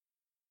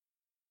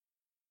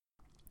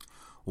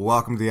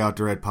Welcome to the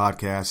Outdoor Ed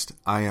Podcast.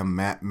 I am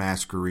Matt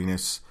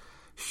Mascarenas.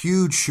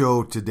 Huge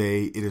show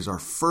today. It is our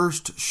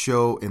first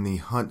show in the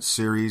hunt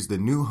series, the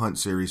new hunt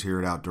series here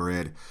at Outdoor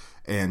Ed,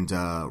 and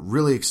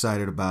really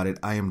excited about it.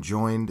 I am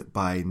joined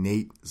by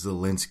Nate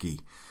Zielinski.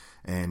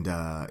 And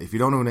if you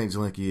don't know who Nate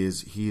Zielinski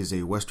is, he is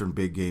a Western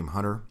big game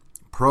hunter,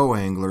 pro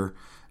angler,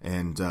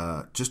 and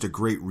just a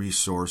great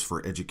resource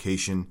for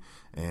education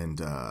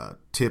and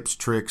tips,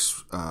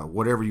 tricks,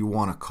 whatever you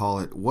want to call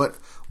it.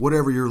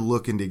 Whatever you're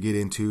looking to get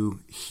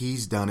into,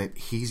 he's done it.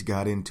 He's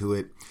got into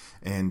it,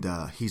 and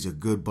he's a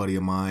good buddy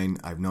of mine.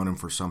 I've known him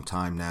for some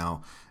time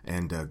now,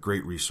 and a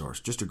great resource.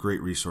 Just a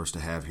great resource to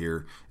have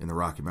here in the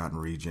Rocky Mountain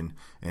region.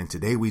 And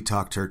today we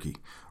talk turkey.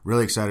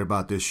 Really excited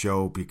about this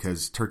show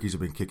because turkeys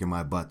have been kicking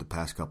my butt the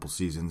past couple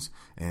seasons,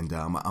 and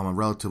I'm a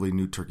relatively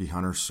new turkey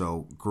hunter,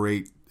 so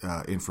great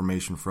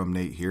information from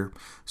Nate here.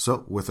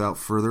 So without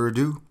further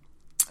ado,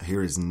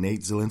 here is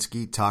Nate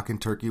Zielinski talking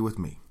turkey with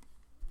me.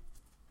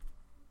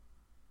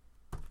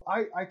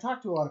 I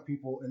talk to a lot of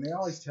people, and they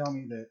always tell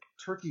me that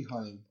turkey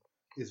hunting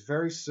is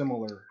very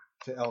similar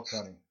to elk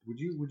hunting. Would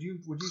you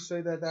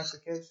say that that's the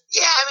case?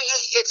 Yeah, I mean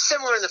it's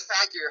similar in the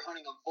fact you're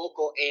hunting a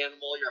vocal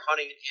animal, you're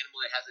hunting an animal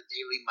that has a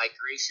daily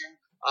migration.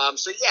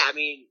 So yeah, I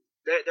mean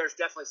there's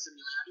definitely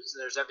similarities,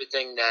 and there's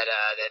everything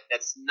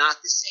that's not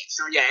the same.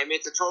 So yeah, I mean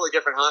it's a totally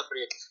different hunt, but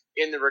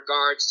in the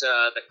regards to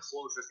the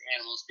closest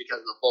animals, because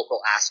of the vocal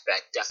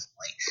aspect,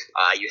 definitely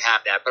you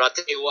have that. But I'll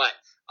tell you what,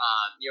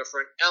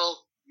 for an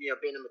elk,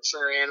 being a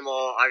mature animal,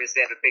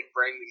 obviously they have a big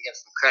brain. We can give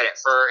some credit.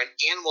 For an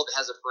animal that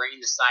has a brain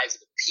the size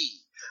of a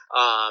pea,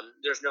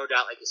 there's no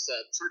doubt, like I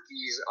said,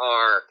 turkeys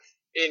are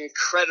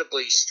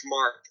incredibly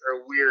smart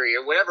or weary,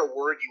 or whatever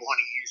word you want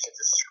to use to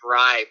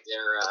describe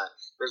their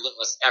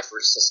relentless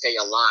efforts to stay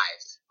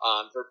alive.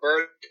 For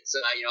birds,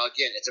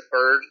 again, it's a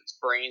bird. Its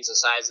brain's the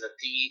size of a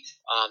pea.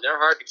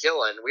 They're hard to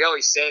kill, and we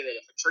always say that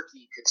if a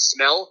turkey could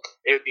smell,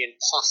 it would be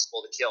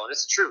impossible to kill, and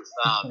it's the truth.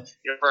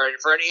 For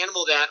an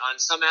animal that on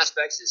some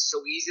aspects is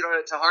so easy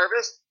to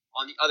harvest,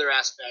 on the other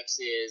aspects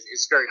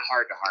is very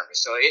hard to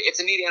harvest. So it's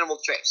a neat animal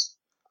to chase.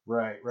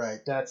 Right.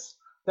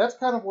 That's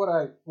kind of what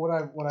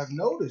I've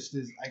noticed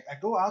is I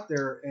go out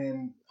there,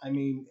 and I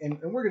mean,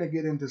 and we're going to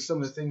get into some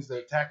of the things,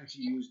 the tactics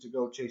you use to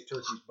go chase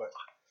turkeys,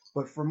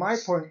 but from my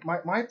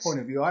point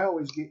of view, I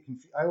always get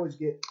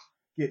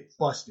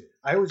busted.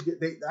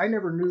 I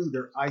never knew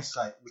their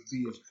eyesight would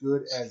be as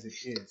good as it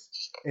is.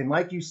 And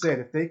like you said,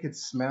 if they could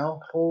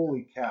smell,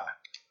 holy cow.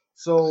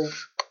 So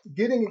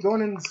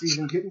going into the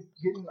season,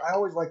 I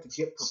always like to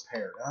get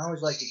prepared. I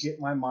always like to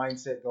get my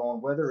mindset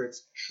going, whether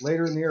it's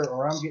later in the year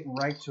or I'm getting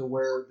right to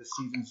where the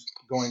season's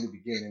going to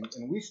begin.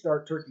 And we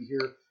start turkey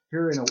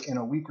here in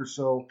a week or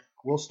so.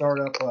 We'll start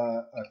up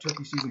a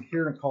turkey season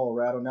here in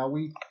Colorado. Now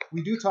we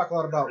do talk a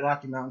lot about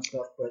Rocky Mountain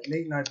stuff, but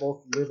Nate and I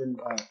both live in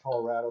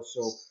Colorado,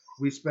 so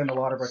we spend a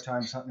lot of our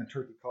time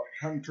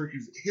hunting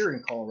turkeys here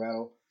in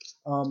Colorado.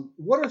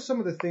 What are some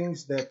of the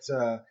things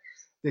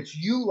that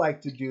you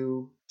like to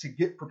do to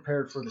get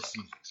prepared for the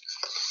season?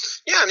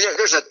 Yeah, I mean,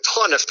 there's a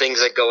ton of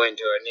things that go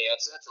into it. And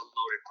that's a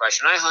loaded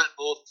question. I hunt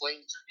both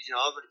plains turkeys.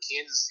 I'll go to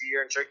Kansas City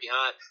and turkey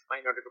hunt.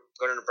 Might go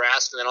to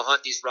Nebraska, and then I'll hunt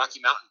these Rocky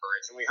Mountain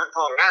birds. And when we hunt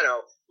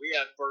Colorado, we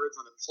have birds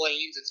on the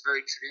plains. It's very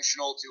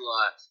traditional to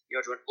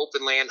an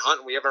open land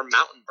hunt. And we have our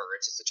mountain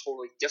birds. It's a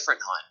totally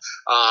different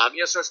hunt.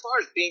 So as far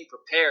as being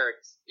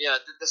prepared,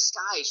 the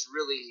sky is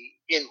really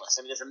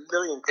endless. I mean, there's a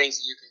million things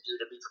that you can do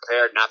to be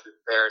prepared, not be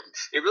prepared.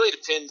 It really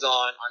depends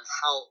on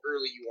how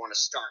early you want to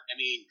start. I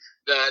mean,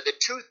 the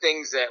two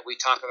things that we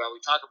talk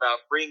about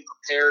being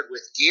prepared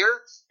with gear,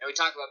 and we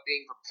talk about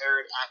being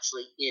prepared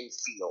actually in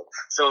field.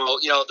 So,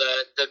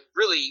 the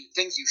really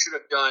things you should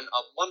have done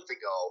a month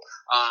ago,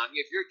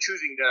 if you're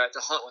choosing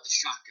to hunt with a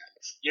shotgun,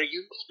 you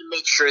need to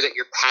make sure that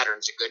your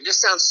patterns are good. And this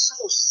sounds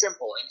so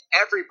simple, and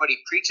everybody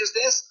preaches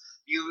this.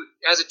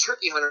 As a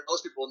turkey hunter,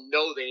 most people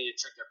know they need to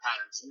check their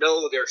patterns,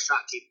 know their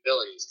shot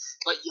capabilities.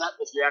 But yet,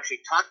 if you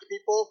actually talk to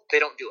people, they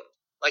don't do it.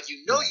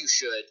 You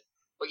should,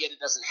 but yet it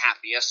doesn't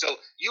happen. So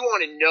you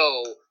want to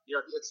know,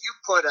 if you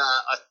put a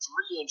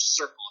 3-inch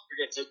circle, if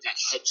you're going to take that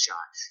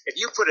headshot, if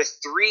you put a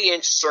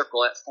 3-inch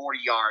circle at 40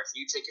 yards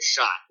and you take a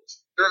shot,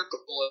 your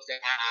goal is to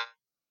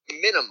have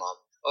minimum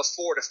of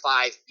 4 to 5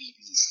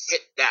 BBs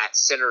hit that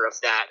center of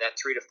that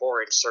 3 to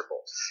 4 inch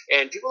circle.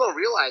 And people don't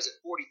realize at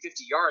 40,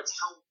 50 yards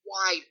how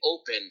wide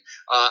open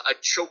a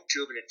choke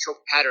tube and a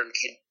choke pattern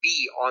can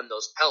be on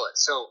those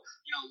pellets. So,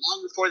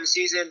 long before the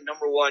season,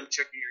 number one,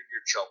 checking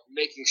your choke,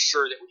 making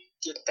sure that when you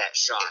get that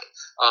shot,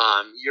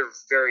 you're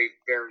very,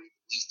 very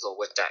lethal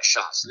with that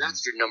shot. So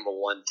that's your number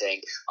one thing.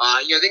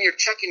 Then you're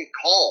checking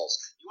calls.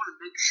 You want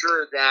to make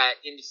sure that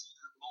in the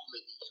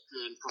moment you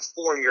can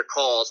perform your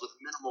calls with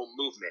minimal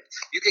movement.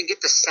 You can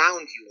get the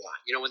sound you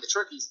want. When the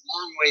turkey's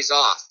long ways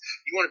off,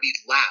 you want to be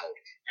loud.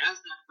 As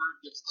that bird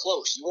gets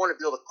close, you want to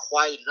be able to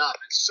quiet it up.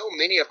 And so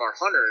many of our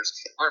hunters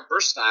aren't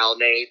versatile,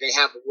 and they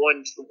have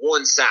one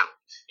sound,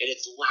 and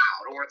it's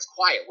loud or it's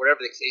quiet,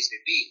 whatever the case may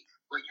be.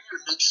 But you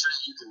want to make sure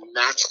you can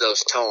match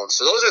those tones.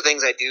 So those are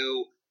things I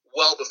do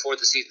well before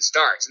the season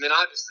starts. And then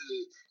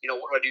obviously,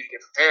 what do I do to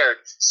get prepared?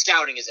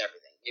 Scouting is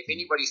everything. If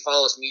anybody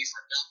follows me for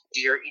elk,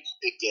 deer, any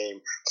big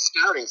game,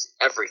 scouting's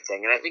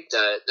everything. And I think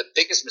the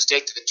biggest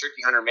mistake that the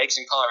turkey hunter makes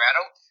in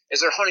Colorado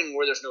is they're hunting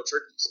where there's no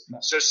turkeys.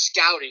 So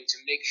scouting to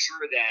make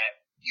sure that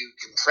you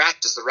can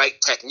practice the right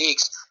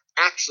techniques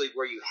actually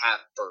where you have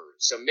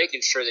birds. So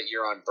making sure that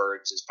you're on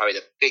birds is probably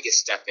the biggest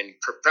step in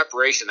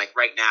preparation, like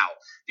right now,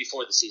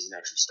 before the season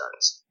actually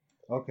starts.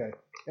 Okay.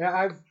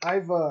 Yeah,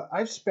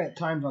 I've spent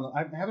time on.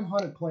 I haven't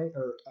hunted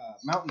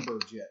mountain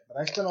birds yet,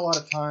 but I spent a lot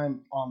of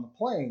time on the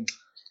plains.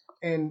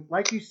 And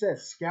like you said,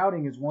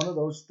 scouting is one of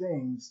those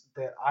things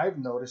that I've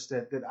noticed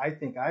that I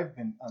think I've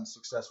been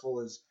unsuccessful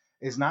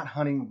is not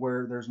hunting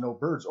where there's no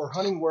birds, or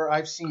hunting where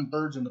I've seen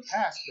birds in the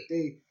past, but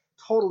they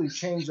totally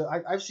changed.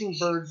 I've seen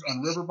birds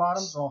on river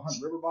bottoms, and I'll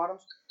hunt river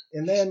bottoms.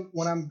 And then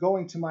when I'm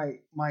going to my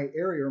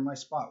area or my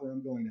spot where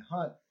I'm going to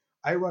hunt,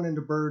 I run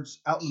into birds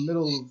out in the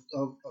middle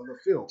of a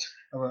field,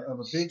 of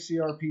a big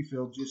CRP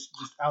field, just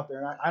out there.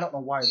 And I don't know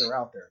why they're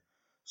out there.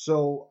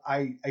 So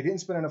I didn't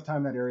spend enough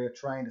time in that area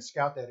trying to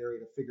scout that area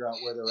to figure out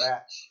where they're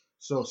at.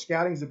 So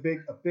scouting is a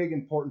big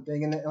important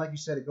thing. And like you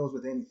said, it goes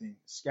with anything.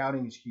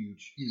 Scouting is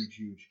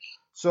huge.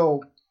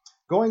 So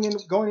going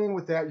in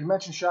with that, you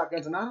mentioned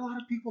shotguns, and not a lot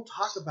of people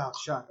talk about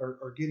shot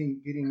or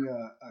getting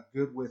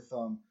good with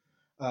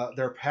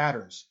their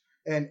patterns.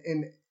 And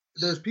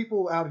there's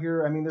people out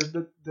here. I mean, there's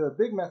the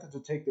big methods to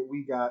take that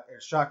we got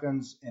are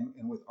shotguns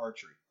and with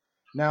archery.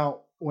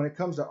 Now, when it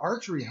comes to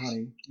archery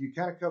hunting, you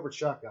kind of covered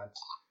shotguns.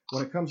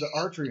 When it comes to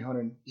archery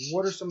hunting,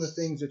 what are some of the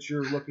things that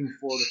you're looking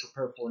for to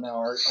prepare for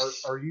now?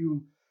 Are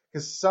you,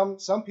 because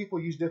some people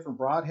use different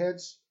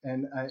broadheads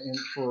and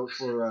for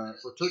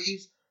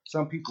turkeys,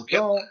 some people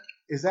don't.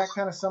 Is that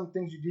kind of some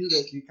things you do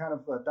that you kind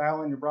of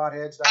dial in your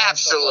broadheads?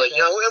 Absolutely.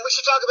 Like and we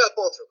should talk about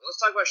both of them. Let's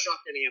talk about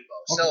shotgun and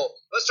bow. Okay. So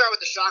let's start with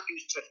the shotgun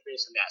and touch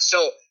base on that. So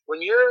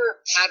when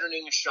you're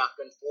patterning a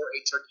shotgun for a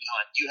turkey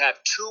hunt, you have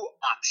two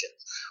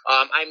options.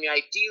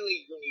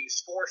 Ideally, you're going to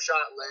use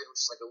 4-shot lead,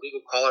 which is like a legal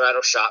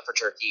Colorado shot for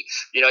turkey.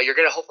 You're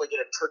going to hopefully get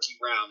a turkey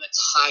round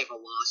that's high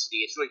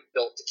velocity. It's really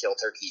built to kill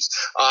turkeys.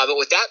 But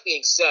with that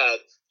being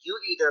said, you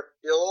either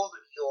build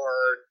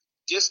your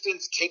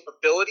distance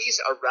capabilities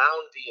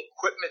around the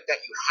equipment that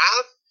you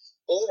have,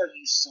 or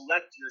you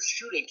select your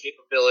shooting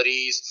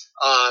capabilities,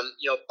 and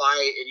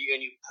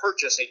you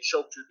purchase a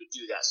choke tube to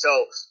do that.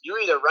 So you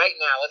either right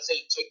now, let's say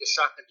you take the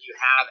shotgun that you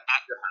have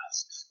at your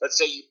house.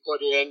 Let's say you put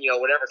in,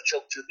 whatever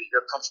choke tube that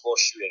you're comfortable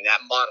shooting,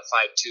 that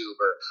modified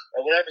tube or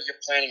whatever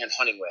you're planning on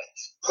hunting with.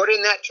 Put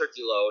in that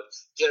turkey load,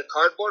 get a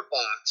cardboard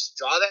box,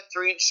 draw that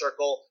 3-inch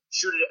circle,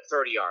 shoot it at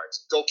 30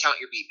 yards. Go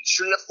count your BB.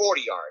 Shoot it at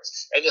 40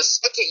 yards. And the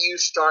second you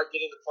start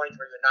getting to the point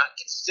where you're not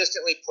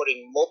consistently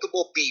putting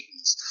multiple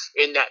BBs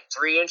in that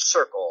 3-inch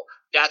circle,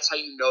 that's how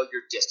you know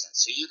your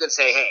distance. So you can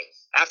say, hey,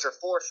 after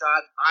 4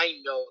 shots,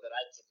 I know that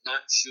I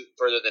cannot shoot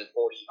further than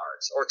 40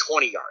 yards or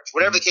 20 yards,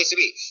 whatever the case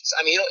may be. So,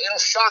 it'll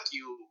shock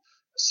you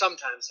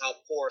sometimes how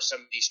poor some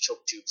of these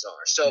choke tubes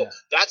are. So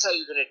that's how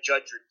you're going to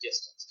judge your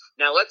distance.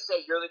 Now, let's say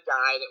you're the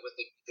guy that with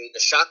the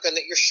shotgun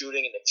that you're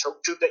shooting and the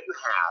choke tube that you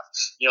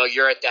have,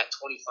 you're at that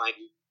 25,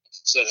 you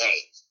say, hey,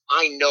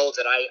 I know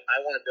that I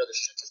want to be able to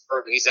shoot this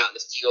bird when he's out in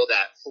the field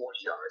at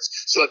 40 yards.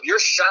 So if your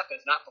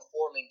shotgun's not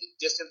performing the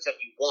distance that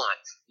you want,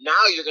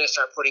 now you're going to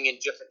start putting in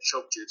different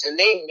choke tubes.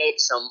 And they make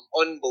some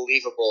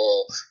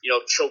unbelievable,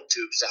 choke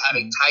tubes to have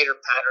a tighter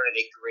pattern at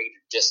a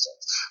greater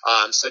distance.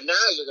 So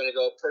now you're going to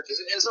go purchase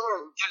it. And some of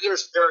them,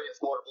 there's very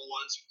affordable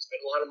ones. You can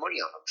spend a lot of money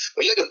on them.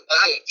 But you can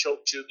buy a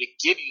choke tube to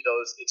give you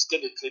those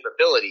extended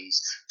capabilities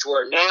to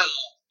where now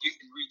you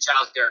can reach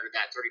out there to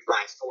that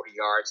 35, 40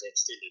 yards and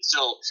extend it.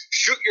 So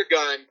shoot your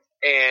gun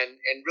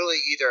and really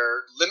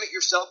either limit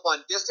yourself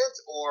on distance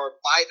or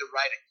buy the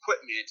right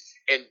equipment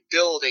and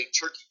build a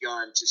turkey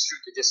gun to shoot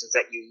the distance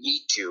that you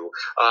need to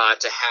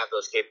have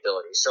those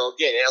capabilities. So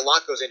again, a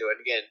lot goes into it.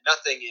 Again,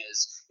 nothing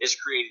is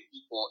created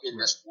equal in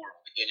this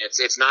world. Again,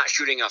 it's not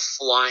shooting a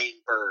flying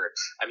bird.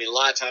 A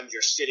lot of times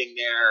you're sitting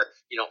there,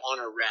 on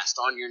a rest,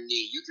 on your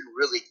knee. You can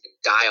really get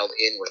dialed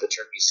in with a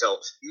turkey. So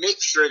make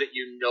sure that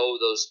you know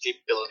those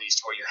capabilities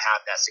to where you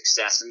have that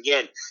success. And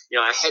again,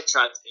 a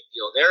headshot's a big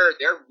deal.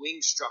 Their wing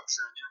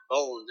structure, their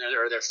bones,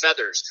 or their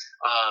feathers.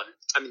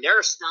 They're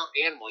a stout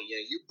animal.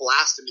 You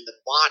blast them in the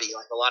body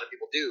like a lot of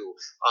people do.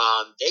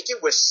 They can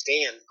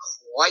withstand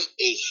quite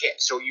a hit.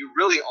 So you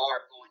really are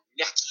going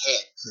neck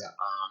head.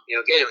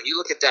 Again, when you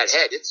look at that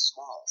head, it's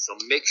small. So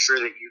make sure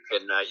that you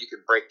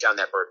can break down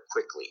that bird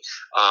quickly.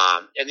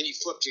 And then you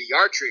flip to your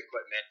archery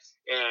equipment.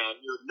 And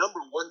number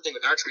one thing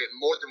with archery,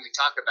 more than we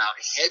talk about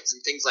heads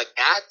and things like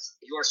that,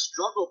 your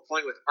struggle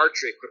point with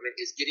archery equipment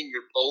is getting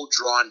your bow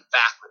drawn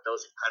back with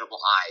those incredible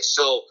eyes.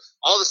 So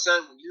all of a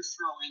sudden, when you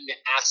throw in the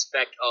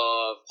aspect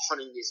of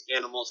hunting these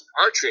animals with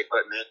archery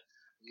equipment,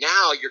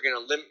 now you're going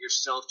to limit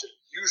yourself to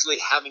usually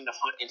having to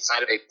hunt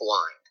inside of a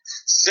blind.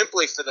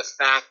 Simply for the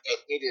fact that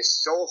it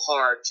is so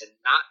hard to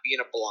not be in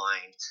a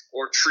blind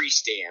or tree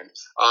stand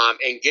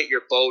and get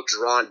your bow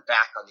drawn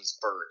back on these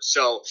birds.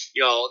 So,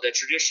 the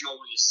traditional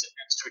when you sit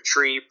next to a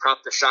tree, prop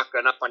the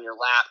shotgun up on your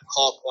lap,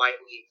 call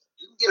quietly,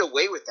 you can get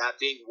away with that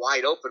being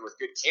wide open with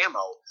good camo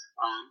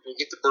and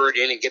get the bird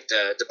in and get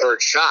the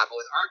bird shot. But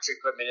with archery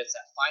equipment, it's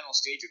that final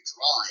stage of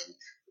drawing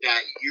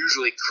that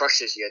usually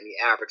crushes you in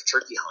the average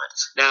turkey hunt.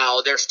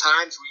 Now, there's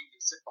times where you can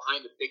sit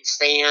behind a big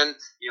fan,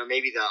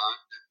 maybe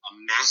a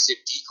massive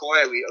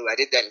decoy. I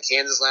did that in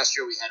Kansas last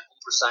year. We had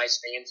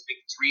oversized fans,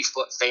 big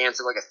 3-foot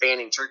fans, like a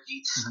fanning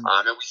turkey,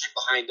 and we hid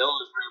behind those.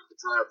 We were able to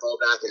draw our bow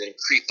back and then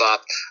creep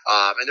up.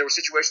 And there were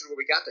situations where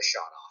we got the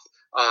shot off.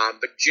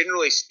 But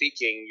generally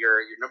speaking,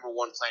 you're number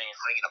one planning on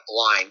hunting in a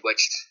blind,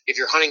 which if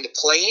you're hunting the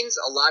plains,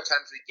 a lot of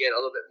times we get a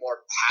little bit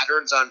more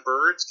patterns on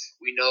birds.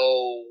 We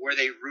know where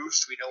they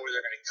roost. We know where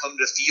they're going to come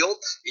to field.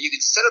 And you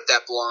can set up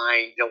that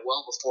blind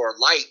well before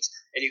light,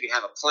 and you can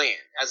have a plan.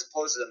 As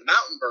opposed to the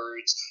mountain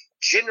birds,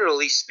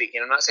 generally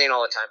speaking, I'm not saying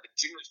all the time, but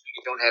generally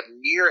speaking, don't have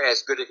near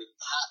as good of a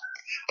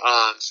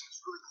pattern. So it's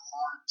really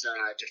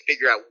hard to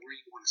figure out where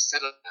you want to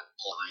set up that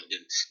blind,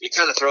 and it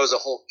kind of throws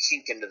a whole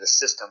kink into the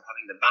system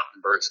hunting the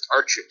mountain birds with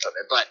archery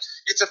equipment. But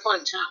it's a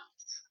fun challenge.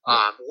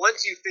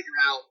 Once you figure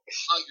out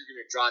how you're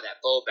going to draw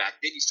that bow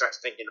back, then you start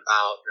thinking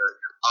about your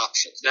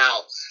options.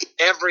 Now,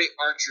 every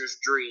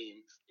archer's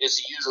dream is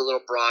to use a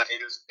little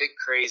broadhead. It was a big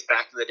craze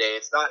back in the day.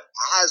 It's not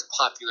as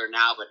popular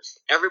now, but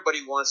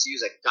everybody wants to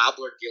use a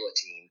gobbler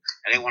guillotine,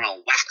 and they want to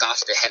whack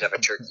off the head of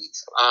a turkey.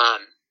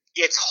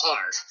 It's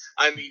hard.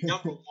 I mean,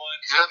 number one,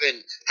 having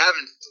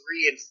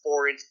 3 and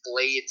 4 inch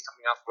blades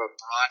coming off of a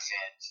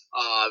broadhead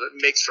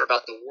makes for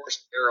about the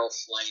worst arrow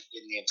flight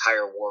in the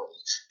entire world.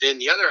 Then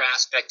the other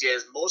aspect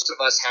is most of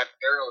us have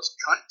arrows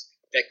cut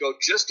that go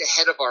just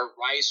ahead of our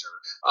riser,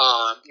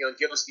 and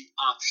give us the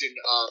option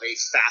of a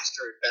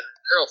faster and better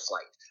arrow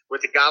flight.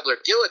 With the gobbler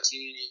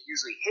guillotine, it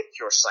usually hits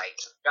your sight.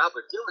 With the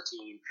gobbler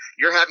guillotine,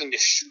 you're having to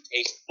shoot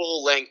a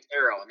full-length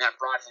arrow, and that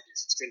broadhead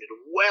is extended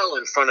well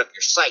in front of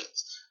your sight.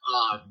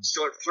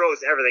 So it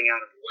throws everything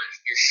out of whack.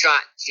 Your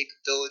shot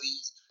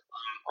capabilities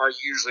are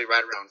usually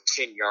right around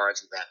 10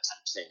 yards with that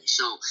type of thing.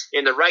 So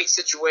in the right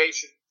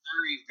situation,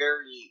 very,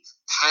 very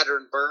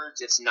patterned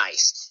birds, it's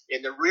nice.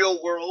 In the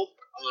real world,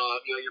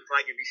 you're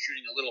probably going to be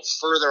shooting a little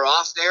further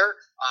off there,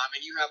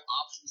 and you have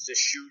options to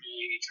shoot a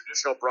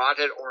traditional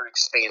broadhead or an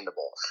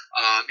expandable.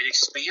 An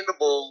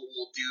expandable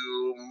will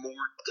do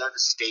more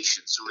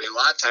devastation, so we a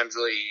lot of times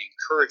really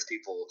encourage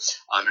people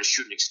to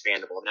shoot an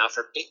expandable. Now,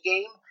 for big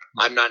game,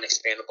 I'm not an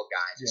expandable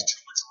guy. There's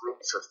too much room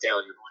for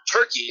failure. But with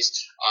turkeys,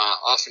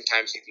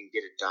 oftentimes you can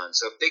get it done.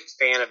 So a big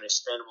fan of an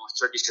expandable with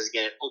turkeys because,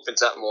 again, it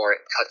opens up more,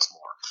 it cuts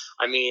more.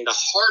 I mean, the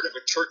heart of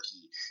a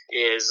turkey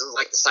is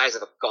like the size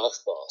of a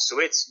golf ball. So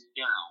it's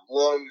narrow,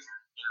 lungs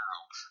are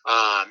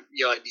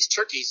narrow. And these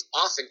turkeys,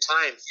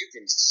 oftentimes you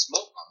can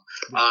smoke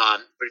them.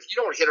 But if you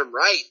don't hit them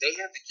right,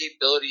 they have the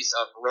capabilities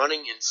of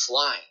running and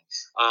flying.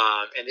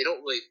 And they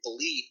don't really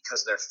bleed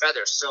because of their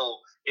feathers.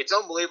 So it's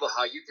unbelievable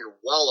how you can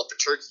wall up a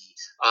turkey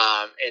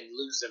and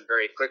lose them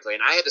very quickly.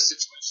 And I had a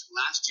situation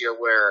last year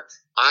where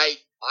I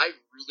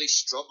really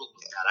struggled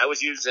with that. I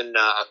was using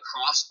a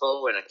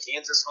crossbow in a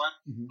Kansas hunt,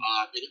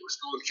 and it was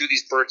going through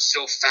these birds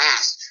so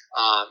fast.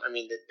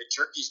 The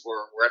turkeys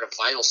were at a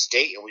vital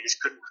state, and we just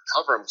couldn't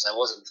recover them because I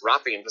wasn't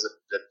dropping them because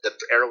the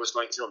arrow was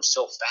going through them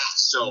so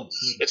fast. So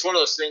it's one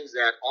of those things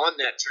that on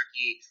that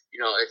turkey,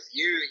 if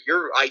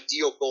your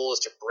ideal goal is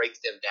to break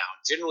them down.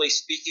 Generally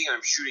speaking,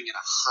 I'm shooting at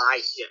a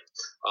high hip.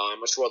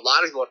 So a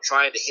lot of people are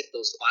trying to hit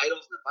those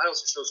vitals, and the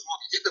vitals are so small.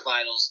 If you hit the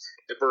vitals,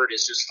 the bird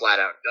is just flat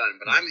out done.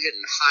 But I'm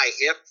hitting high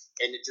hip,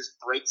 and it just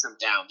breaks them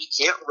down. They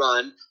can't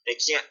run. They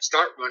can't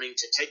start running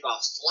to take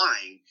off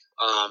flying.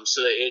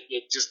 So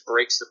it just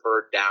breaks the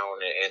bird down,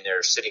 and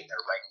they're sitting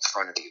there right in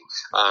front of you.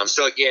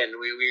 So again,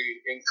 we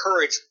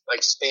encourage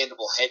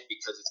expandable head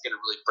because it's going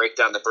to really break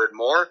down the bird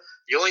more.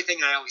 The only thing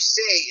I always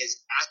say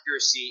is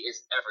accuracy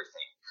is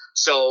everything.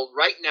 So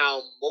right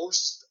now,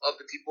 most of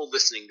the people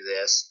listening to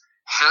this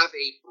have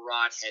a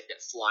broadhead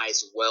that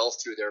flies well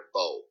through their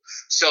bow.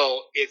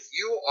 So if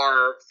you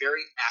are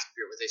very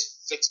accurate with a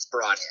fixed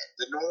broadhead,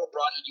 the normal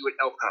broadhead you would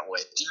elk hunt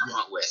with, deer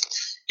hunt with,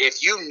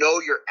 if you know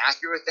you're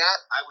accurate with that,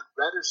 I would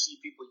rather see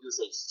people use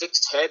a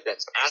fixed head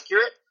that's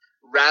accurate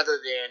rather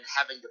than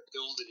having to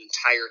build an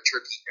entire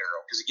turkey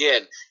arrow. Because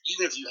again,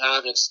 even if you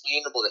have an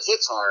expandable that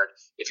hits hard,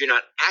 if you're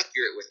not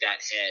accurate with that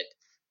head,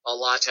 a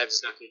lot of times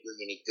it's not going to do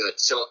you any good.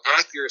 So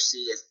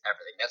accuracy is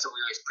everything. That's what we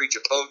always preach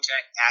at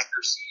Bowtech.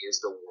 Accuracy is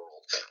the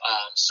world.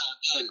 So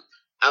again,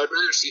 I would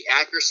rather see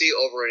accuracy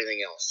over anything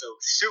else. So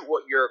shoot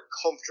what you're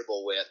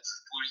comfortable with,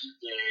 where you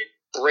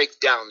can break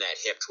down that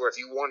hip, to where if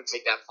you want to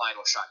take that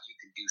final shot, you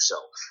can do so.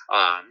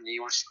 You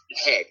want to shoot the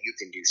head, you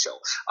can do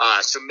so.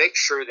 So make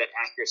sure that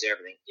accuracy is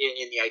everything.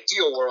 In the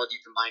ideal world,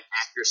 you combine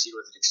accuracy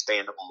with an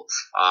expandable,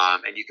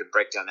 and you can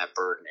break down that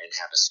bird and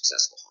have a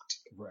successful hunt.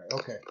 Right.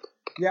 Okay.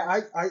 Yeah,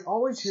 I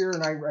always hear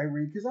and I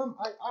read because I'm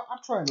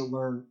trying to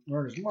learn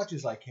as much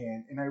as I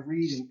can, and I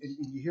read and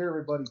you hear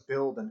everybody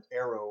build an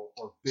arrow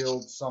or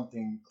build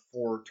something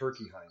for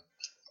turkey hunting,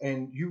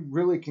 and you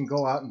really can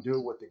go out and do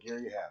it with the gear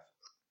you have.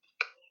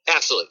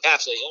 Absolutely. I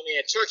mean,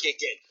 a turkey,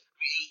 again,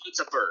 it's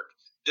a bird.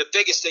 the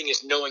biggest thing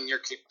is knowing your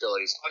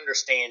capabilities,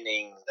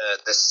 understanding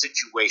the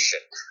situation.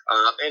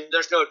 And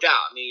there's no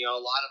doubt. I mean, a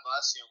lot of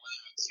us,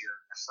 whether it's your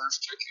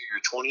first turkey or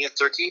your 20th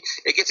turkey,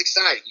 it gets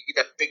exciting. You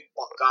get that big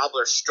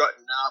gobbler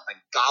strutting up and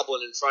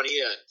gobbling in front of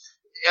you. And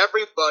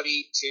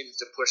everybody tends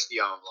to push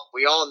the envelope.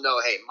 We all know,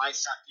 hey, my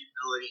shot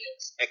capability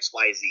is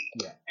XYZ.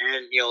 Yeah.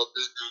 And,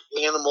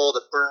 the animal,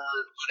 the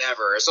bird,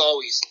 whatever, is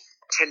always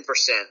 10%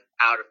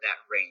 out of that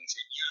range.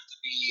 And you have to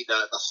be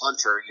the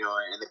hunter,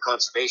 and the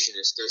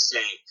conservationist to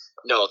say,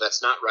 no,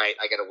 that's not right.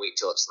 I got to wait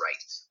till it's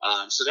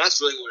right. So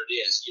that's really what it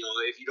is.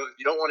 If you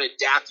don't want to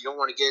adapt, you don't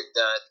want to get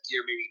the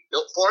gear maybe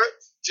built for it,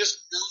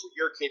 just know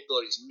your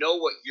capabilities, know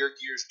what your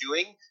gear's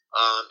doing,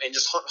 and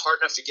just hunt hard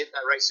enough to get in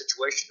that right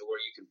situation to where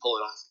you can pull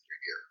it off with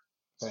your gear.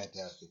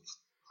 Fantastic.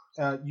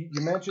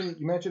 You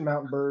mentioned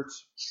mountain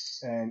birds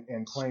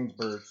and plains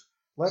birds.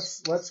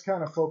 Let's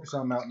kind of focus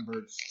on mountain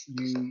birds.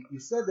 You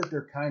said that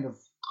they're kind of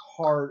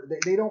hard.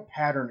 They don't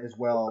pattern as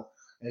well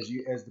as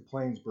the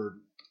plains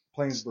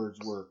birds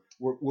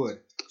would.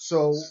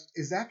 So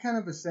is that kind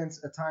of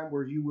a time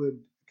where you would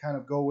kind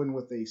of go in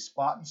with a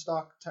spot and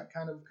stock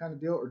kind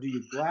of deal, or do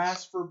you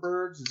glass for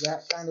birds? Is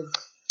that kind of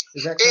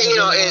it's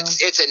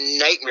a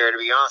nightmare, to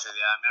be honest with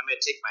you. I mean, I'm going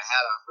to take my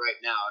hat off right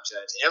now to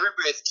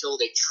everybody that's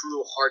killed a true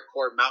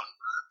hardcore mountain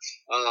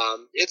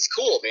bird. It's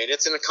cool, man.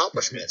 It's an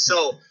accomplishment.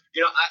 So,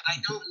 I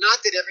know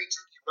not that every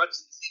turkey runs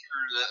in the same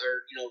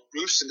or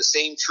roosts in the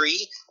same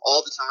tree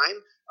all the time,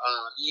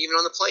 even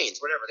on the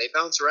plains, whatever. They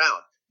bounce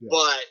around. Yeah.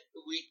 But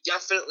we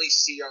definitely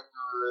see our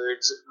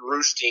birds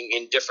roosting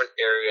in different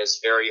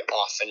areas very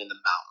often in the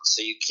mountains,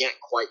 so you can't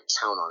quite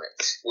count on it.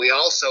 We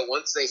also,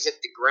 once they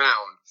hit the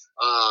ground,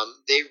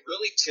 they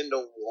really tend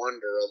to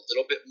wander a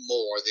little bit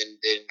more than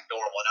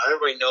normal. Now,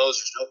 everybody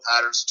knows there's no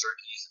patterns to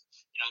turkeys.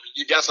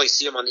 You definitely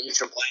see them on the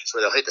eastern plains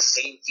where they'll hit the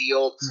same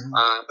field,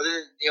 but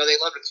then they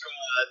love to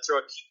throw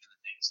a keep in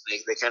the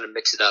things. They kind of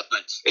mix it up, but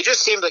it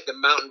just seems like the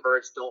mountain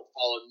birds don't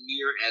follow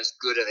near as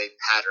good of a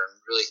pattern,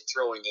 really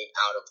throwing it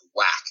out of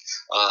whack.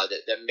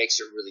 That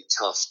makes it really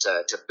tough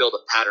to build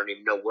a pattern,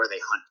 even know where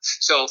they hunt.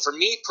 So for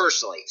me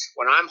personally,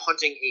 when I'm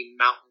hunting a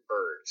mountain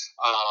bird,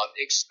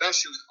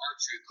 especially with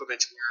archery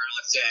equipment, where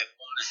let's say I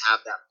want to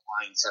have that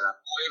blind set up,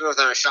 or even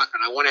without a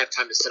shotgun, I want to have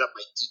time to set up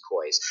my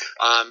decoys.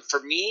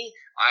 For me,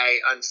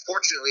 I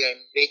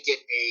make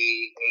it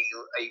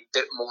a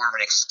bit more of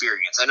an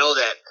experience. I know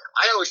that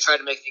I always try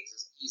to make things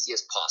as easy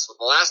as possible.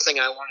 The last thing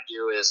I want to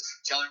do is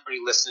tell everybody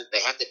listening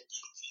they have to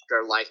dedicate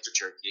their life to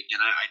turkey.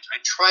 Again, I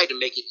try to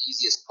make it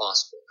easy as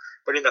possible.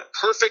 But in a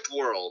perfect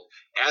world,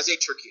 as a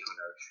turkey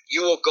hunter,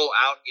 you will go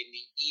out in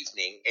the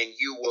evening and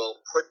you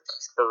will put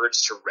these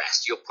birds to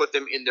rest. You'll put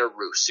them in their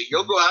roost. So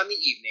you'll go out in the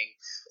evening,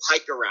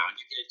 hike around.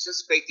 You can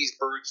anticipate these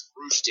birds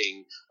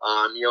roosting,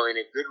 in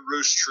a good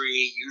roost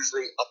tree,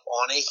 usually up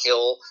on a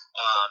hill.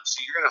 So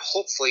you're going to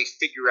hopefully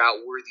figure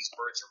out where these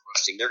birds are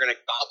roosting. They're going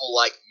to gobble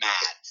like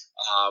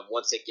mad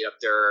once they get up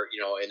there,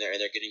 and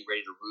they're getting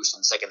ready to roost.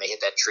 And the second they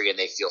hit that tree and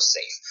they feel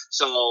safe.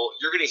 So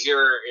you're going to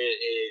hear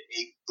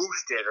a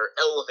boosted or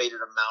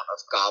elevated amount of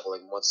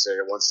gobbling once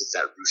it's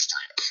that roost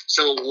time.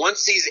 So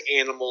once these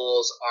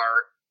animals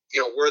are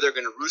where they're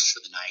going to roost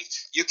for the night,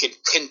 you can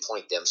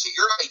pinpoint them. So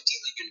you're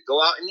ideally going to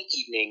go out in the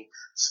evening,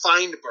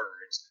 find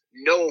birds,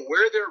 know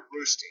where they're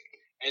roosting,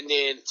 and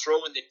then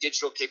throw in the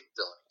digital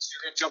capabilities.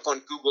 You're going to jump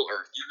on Google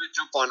Earth. You're going to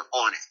jump on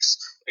Onyx,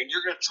 and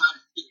you're going to try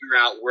to figure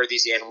out where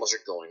these animals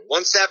are going.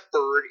 Once that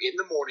bird in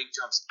the morning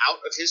jumps out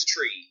of his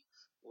tree,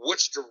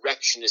 which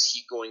direction is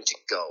he going to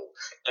go?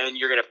 And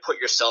you're going to put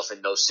yourself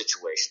in those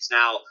situations.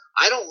 Now,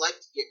 I don't like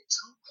to get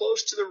too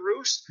close to the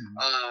roost.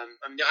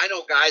 I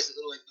know guys that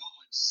literally go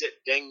and sit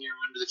dang near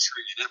under the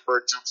tree, and that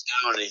bird jumps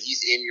down, and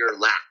he's in your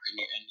lap, and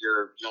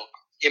you're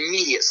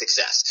immediate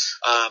success.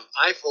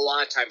 I've a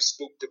lot of times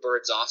spooked the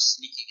birds off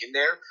sneaking in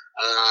there,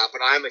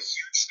 but I'm a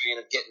huge fan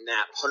of getting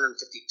that 150,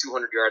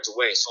 200 yards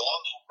away. So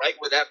I'll know right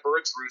where that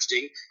bird's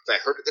roosting, if I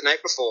heard it the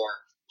night before.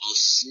 I'll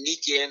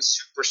sneak in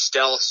super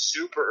stealth,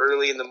 super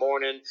early in the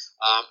morning.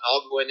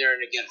 I'll go in there,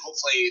 and again,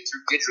 hopefully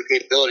through digital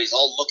capabilities,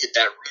 I'll look at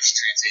that roost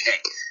tree and say, hey,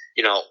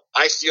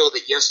 I feel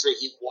that yesterday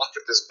he walked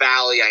up this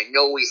valley. I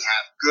know we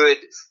have good,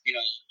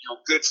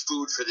 good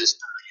food for this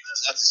bird.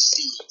 There's lots of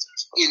seeds,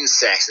 there's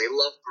insects. They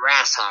love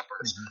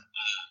grasshoppers.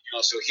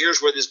 So here's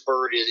where this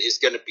bird is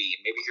going to be.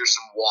 Maybe here's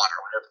some water,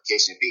 whatever the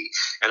case may be.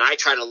 And I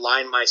try to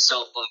line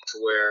myself up to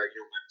where,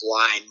 my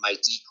blind, my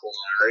decoy,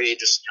 or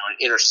just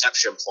an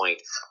interception point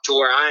to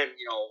where I'm,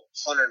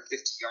 150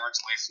 yards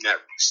away from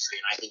that roost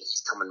tree, and I think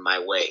he's coming my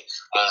way.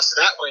 So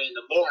that way in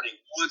the morning,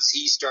 once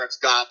he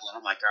starts gobbling,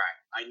 I'm like, all right,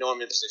 I know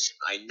I'm in position.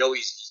 I know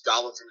he's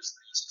gobbling from his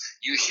roost.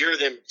 You hear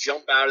them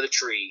jump out of the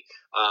tree.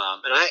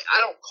 And I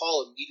don't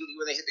call immediately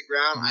when they hit the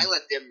ground. I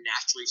let them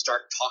naturally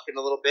start talking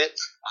a little bit.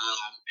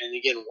 And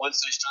again, once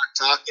they start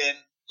talking,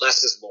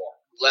 less is more.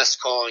 Less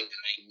calling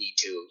than they need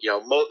to.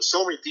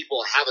 So many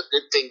people have a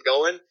good thing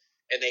going,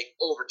 and they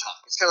overtalk.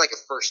 It's kind of like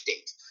a first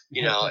date.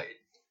 You don't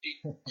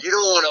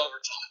want to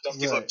overtalk. Don't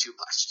give up too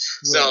much.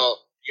 Right. So,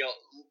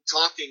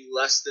 talking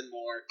less than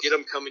more, get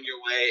them coming your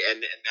way,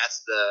 and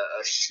that's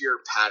a sheer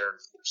pattern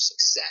for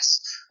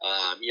success.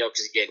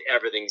 Because again,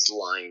 everything's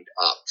lined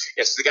up.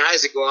 It's the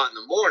guys that go out in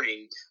the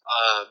morning,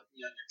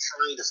 you're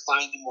trying to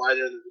find them while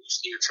they're in the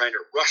roost. You're trying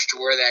to rush to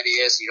where that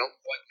is. You don't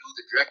quite know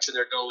the direction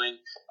they're going,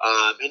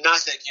 and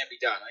not that it can't be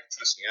done.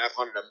 Trust me, I've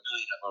hunted a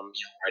million of them.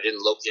 I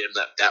didn't locate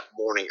them that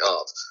morning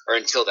of, or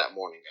until that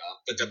morning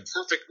of. But the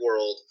perfect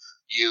world.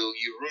 You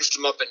roost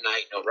them up at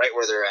night, know right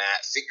where they're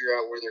at, figure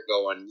out where they're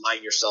going,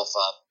 line yourself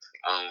up,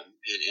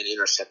 and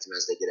intercept them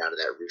as they get out of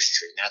that roost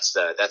tree. And that's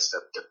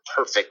the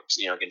perfect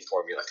again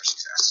formula for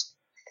success.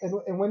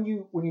 And when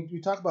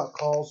you talk about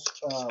calls,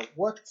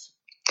 what's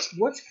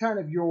kind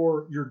of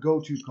your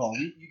go-to call?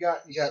 You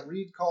got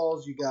reed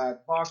calls, you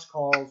got box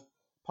calls,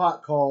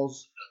 pot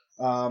calls.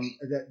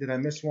 Did I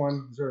miss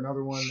one? Is there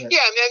another one? Yeah,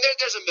 man,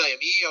 there's a million.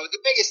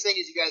 The biggest thing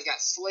is you guys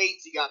got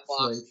slates, you got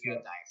boxes, you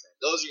got diaphragm.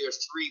 Those are your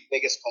three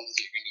biggest calls that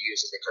you're going to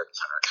use as a turkey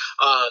hunter.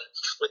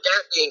 With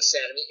that being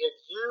said, if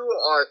you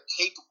are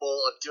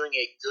capable of doing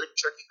a good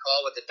turkey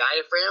call with a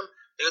diaphragm,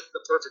 that's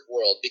the perfect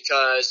world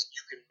because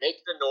you can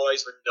make the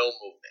noise with no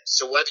movement.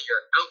 So whether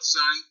you're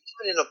outside,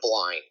 even in a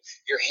blind,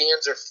 your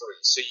hands are free.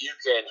 So you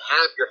can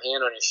have your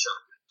hand on your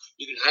shotgun.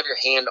 You can have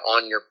your hand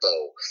on your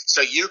bow.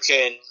 So you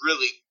can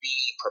really be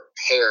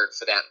prepared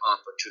for that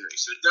opportunity.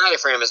 So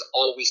diaphragm is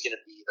always going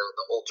to be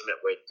the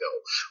ultimate way to go.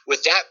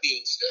 With that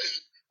being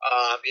said,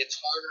 it's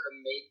harder to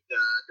make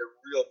the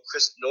real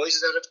crisp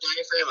noises out of a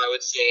diaphragm. I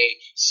would say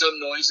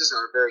some noises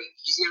are very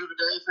easy out of a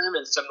diaphragm,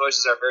 and some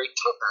noises are very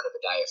tough out of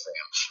a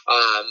diaphragm.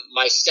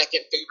 My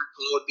second favorite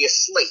call would be a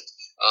slate.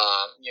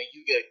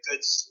 You get a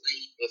good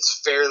slate.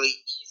 It's fairly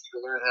easy to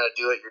learn how to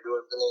do it. You're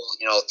doing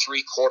little,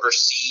 3/4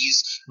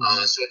 C's,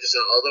 so just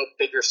a little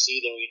bigger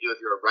C than you do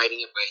if you were writing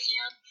it by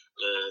hand.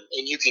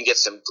 And you can get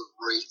some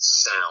great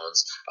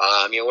sounds.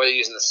 Whether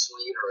you're using the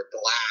slate or a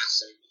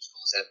glass, and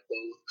have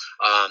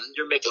both,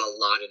 you're making a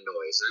lot of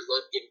noise. I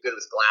love getting good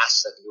with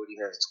glass. I can do it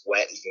even if it's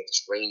wet, even if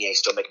it's rainy. I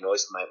still make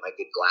noise with my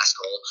good glass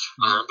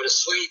call. But a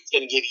slate's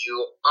going to give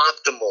you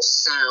optimal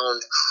sound,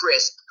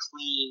 crisp,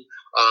 clean.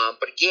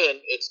 But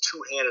again, it's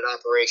two-handed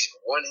operation.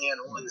 One hand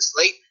holding the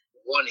slate,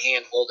 one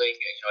hand holding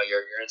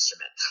your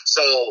instrument.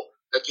 So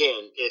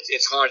again,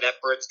 it's hard. That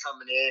bird's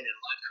coming in, and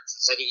a lot of times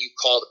the second you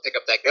call to pick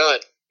up that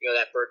gun,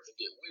 that bird can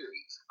get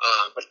weary.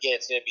 But again,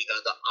 it's going to be the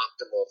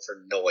optimal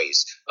for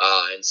noise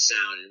and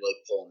sound and really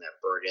pulling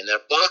that bird in.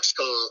 That box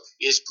call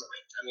is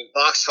great.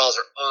 Box calls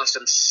are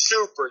awesome,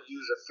 super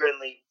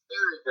user-friendly,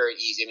 very, very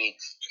easy. You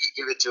could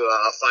give it to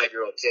a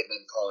 5-year-old kid and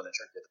then call it a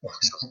turkey at the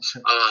box call.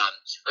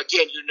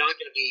 Again, you're not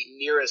going to be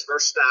near as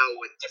versatile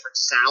with different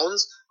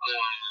sounds.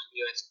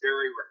 It's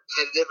very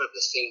repetitive of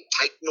the same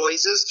type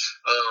noises.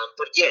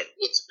 But again,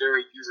 it's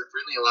very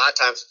user-friendly. A lot of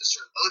times with the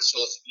certain box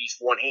calls, you use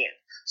one hand.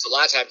 So a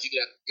lot of times you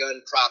can have a gun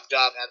propped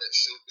up, have that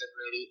shotgun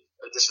ready,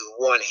 or just with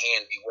one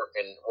hand be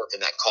working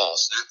that call.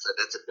 So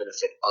that's a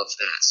benefit of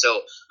that.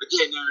 So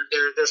again,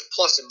 there's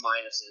plus and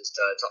minuses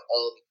to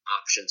all the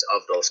options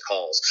of those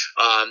calls.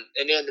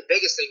 And then the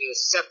biggest thing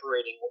is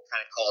separating what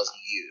kind of calls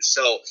you use.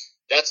 So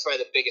that's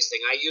probably the biggest thing.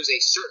 I use a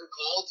certain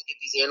call to get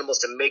these animals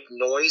to make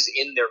noise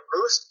in their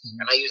roost,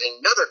 and I use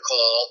another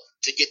call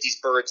to get these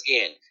birds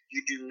in.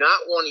 You do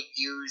not want to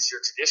use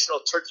your traditional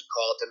turkey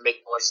call to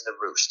make noise in the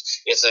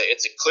roost. It's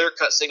a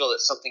clear-cut signal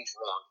that something's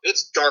wrong.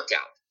 It's dark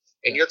out,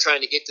 and you're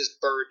trying to get this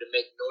bird to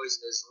make noise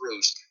in his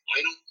roost.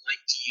 I don't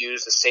like to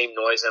use the same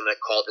noise I'm going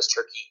to call this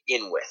turkey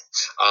in with.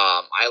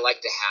 I like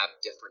to have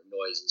different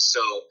noises.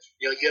 So,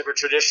 you have a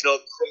traditional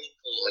crane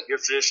call, like your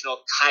traditional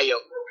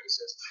coyote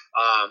noises.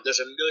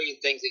 There's a million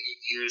things that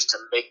you use to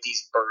make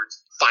these birds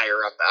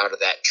fire up out of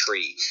that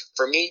tree.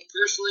 For me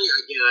personally,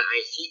 again,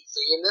 I hate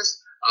saying this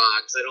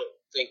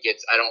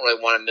because I don't really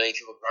want a million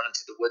people running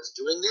through the woods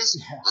doing this.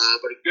 Yeah.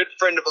 But a good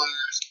friend of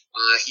ours,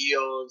 he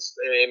owns,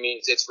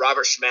 it's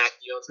Robert Schmack.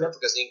 He owns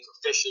Replicas Inc. for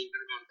fishing, $1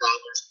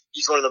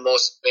 He's one of the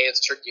most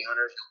advanced turkey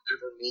hunters you'll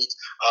ever meet.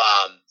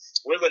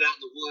 We went out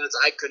in the woods.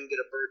 I couldn't get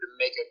a bird to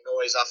make a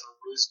noise off a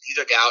roost. He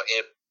took out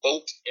a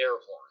boat air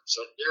horn.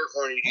 So an air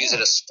horn you use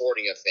at a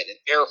sporting event, an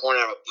air horn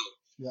out of a boat.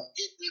 Yeah.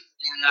 He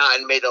lifted out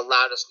and made the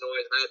loudest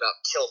noise, and I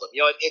about killed him.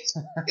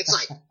 It's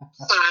like 5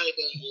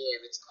 a.m.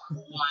 It's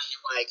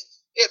quiet.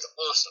 It's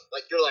awesome.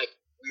 You're like,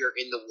 we are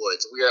in the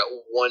woods. We are at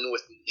one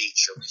with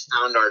nature. We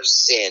found our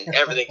zen.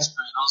 Everything's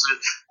fine. All of a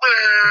sudden,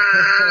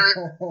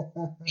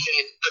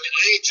 and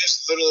I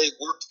just literally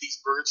worked these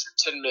birds for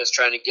 10 minutes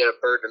trying to get a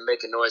bird to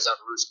make a noise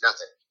off a roost.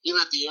 Nothing. He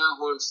let the air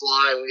horn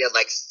fly, and we had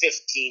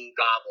 15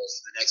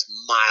 gobbles for the next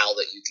mile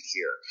that you could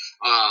hear.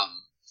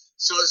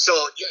 So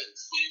again,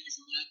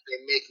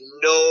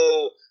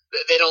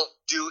 they don't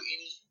do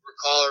any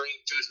recall or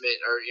any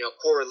judgment or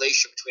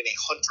correlation between a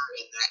hunter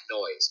and that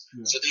noise.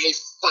 Yeah. So they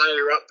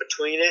fire up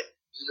between it.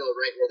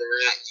 Right where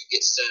they're at. You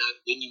get set up,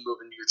 then you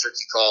move into your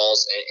turkey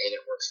calls, and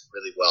it works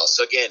really well.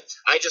 So again,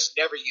 I just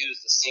never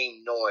use the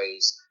same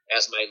noise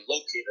as my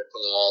locator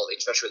call,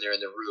 especially when they're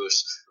in the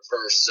roost,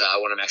 versus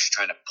when I'm actually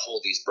trying to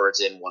pull these birds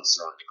in once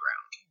they're on the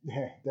ground.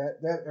 Yeah,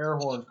 that air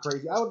horn's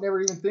crazy. I would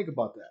never even think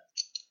about that.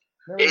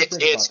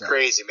 It's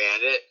crazy, man.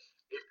 It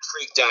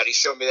freaked out. He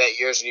showed me that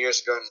years and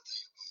years ago, and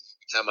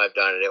every time I've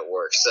done it, it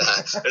works.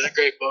 There's a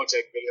great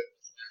Bowtech video.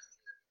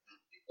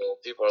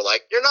 People are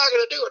like, "You're not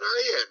going to do it,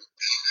 are you?"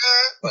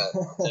 But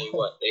I'll tell you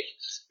what,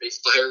 they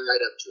fire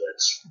right up to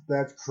it.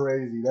 That's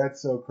crazy.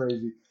 That's so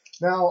crazy.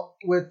 Now,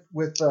 with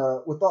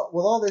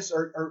all this,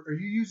 are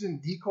you using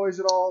decoys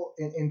at all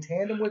in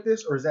tandem with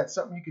this, or is that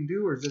something you can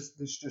do, or is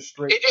this just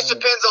straight? It just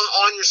depends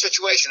on your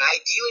situation.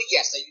 Ideally,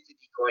 yes, I use a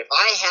decoy. If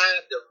I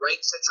have the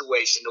right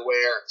situation to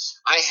where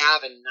I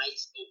have a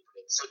nice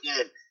opening, so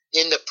again,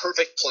 in the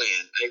perfect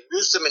plan, I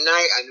roost them at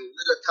night. I know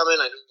where they're coming.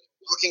 I know where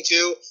they're walking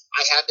to.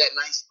 I have that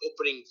nice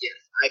opening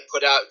gift. I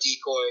put out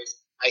decoys.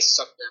 I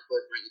suck that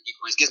bird right in the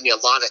decoys. It gives me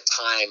a lot of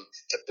time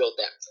to build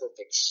that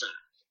perfect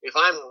shot. If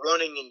I'm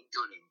running and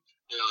gunning,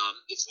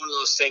 it's one of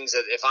those things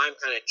that if I'm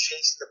kind of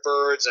chasing the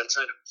birds, I'm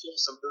trying to pull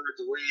some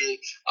birds away,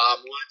 a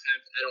lot of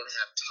times I don't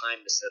have time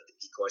to set up the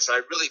decoy. So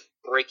I really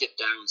break it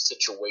down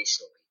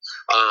situationally.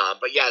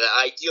 But yeah, the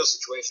ideal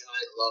situation,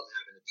 I love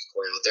having a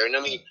decoy out there. And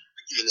I mean,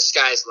 again, the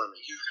sky's the limit.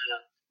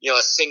 You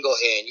have a single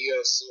hen, you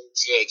have some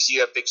jakes,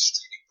 you have big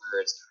streaming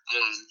birds.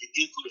 The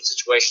decoy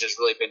situation has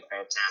really been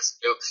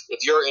fantastic.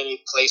 If you're in a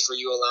place where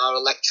you allow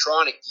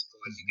electronic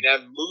decoys, you can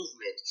have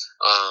movement.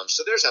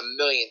 So there's a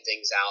million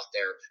things out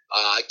there.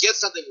 Get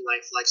something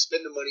lifelike.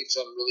 Spend the money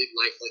for something really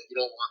lifelike. You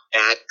don't want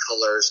bad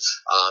colors.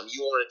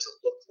 You want it to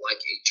look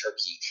like a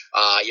turkey.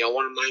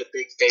 One of my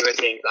big favorite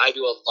things, I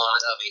do a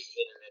lot of a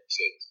hen and a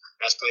jake.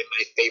 That's probably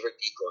my favorite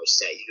decoy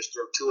set. You just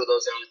throw two of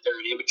those out there,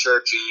 an immature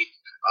jake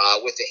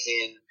with a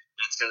hen.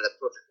 That's kind of the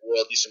perfect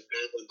world. Do some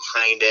gobbling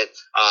behind it.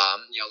 A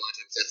lot of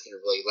times that's going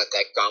to really let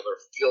that gobbler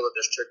feel that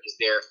there's turkeys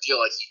there, feel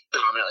like he's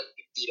dominant, like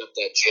he can beat up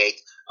that jake,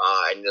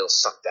 and it'll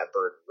suck that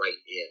bird right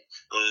in.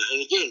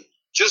 And again,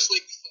 just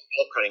like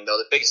elk hunting, though,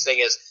 the biggest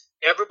thing is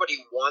everybody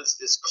wants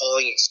this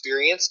calling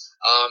experience,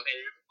 and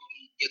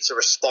everybody gets a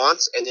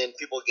response, and then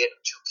people get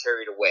too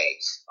carried away.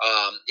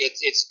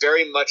 It's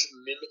very much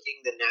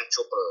mimicking the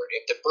natural bird.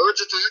 If the birds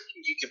are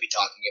talking, you can be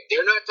talking. If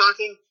they're not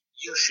talking,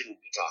 you shouldn't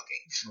be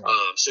talking.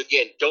 Right. So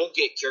again, don't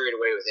get carried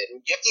away with it,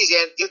 and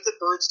give the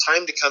birds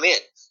time to come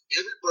in.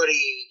 Everybody,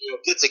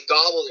 gets a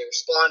gobble, they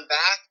respond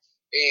back,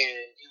 and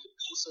it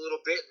goes a little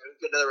bit, and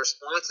they get another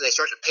response, and they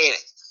start to panic,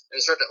 and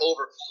they start to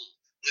overcall.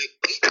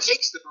 It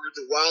takes the birds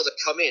a while to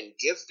come in.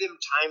 Give them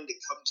time to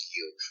come to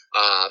you.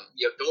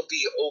 Don't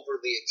be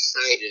overly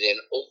excited and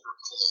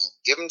overcall.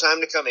 Give them time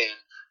to come in.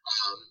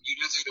 You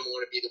definitely don't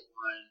want to be the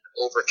one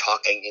over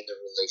talking in the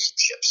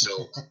relationship. So,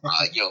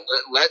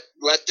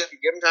 let them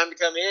give them time to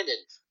come in,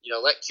 and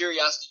let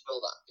curiosity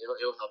build up.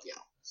 It'll help you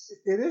out.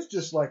 It is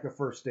just like a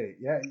first date.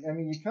 Yeah, I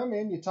mean, you come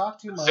in, you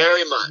talk too much.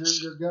 Very much.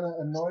 You're gonna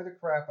annoy the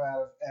crap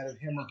out of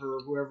him or her,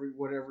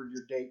 whatever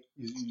your date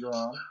is you're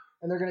on,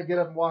 and they're gonna get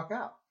up and walk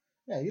out.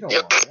 Yeah, you don't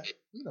want that.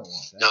 You don't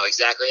want that. No,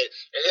 exactly.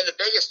 And then the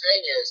biggest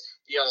thing is,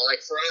 like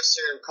for us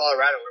here in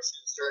Colorado, we're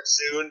going to start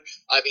soon.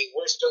 I mean,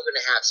 we're still going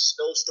to have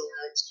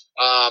snowstorms.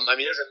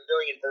 There's a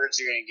million birds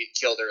that are going to get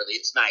killed early.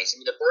 It's nice. I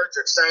mean, the birds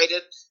are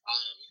excited.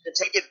 You can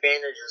take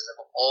advantages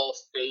of all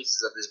phases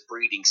of this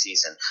breeding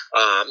season.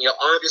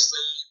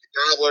 Obviously, the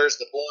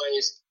gobblers, the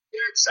boys,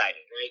 they're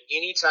excited, right?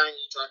 Anytime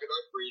you talk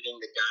about breeding,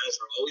 the guys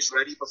are always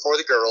ready before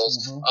the girls.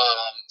 Mm-hmm.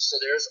 So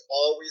there's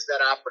always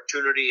that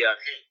opportunity of,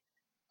 hey,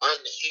 I'm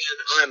the hand,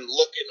 I'm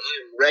looking,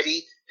 I'm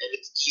ready, and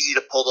it's easy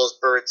to pull those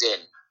birds in.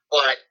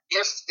 But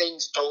if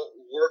things don't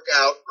work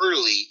out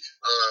early,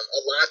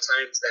 a lot of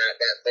times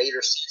that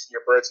later season,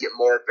 your birds get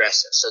more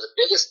aggressive. So the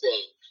biggest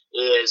thing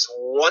is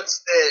once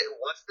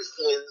the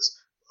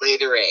hens lay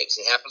their eggs,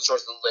 it happens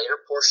towards the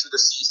later portion of the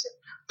season,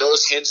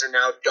 those hens are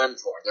now done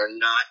for. They're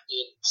not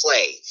in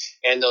play.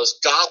 And those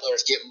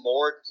gobblers get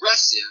more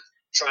aggressive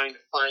trying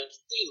to find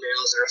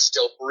females that are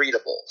still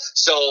breedable.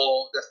 So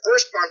the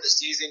first part of the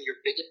season, your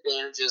big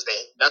advantage is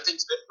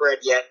nothing's been bred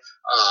yet,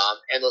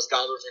 and those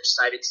gobblers are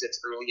excited because it's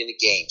early in the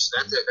game.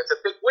 So that's a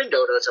big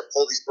window to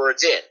pull these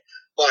birds in.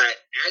 But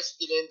as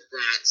you get into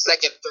that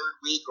second, third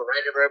week, or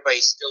right after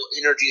everybody's still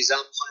energy is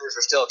up, hunters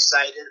are still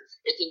excited,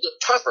 it can get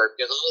tougher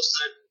because all of a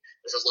sudden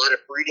there's a lot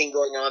of breeding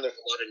going on.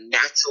 There's a lot of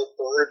natural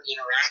bird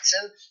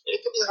interaction, and it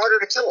can be harder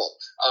to kill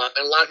them.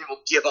 And a lot of people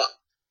give up.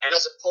 And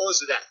as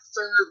opposed to that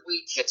third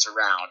week hits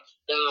around,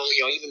 now,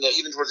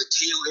 even towards the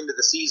tail end of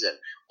the season,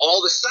 all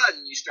of a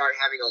sudden you start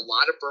having a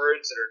lot of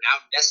birds that are now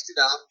nested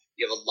up.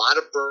 You have a lot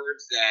of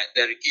birds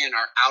that again,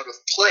 are out of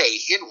play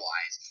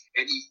hen-wise,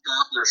 and these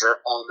gobblers are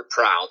on the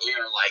prowl. They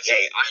are like,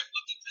 hey, I'm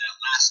looking for that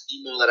last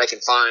female that I can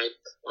find,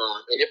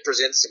 and it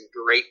presents some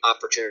great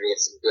opportunity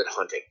and some good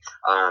hunting.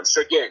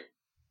 So again,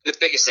 the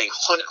biggest thing,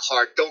 hunt it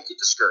hard. Don't get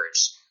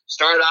discouraged.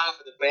 Start off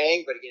with a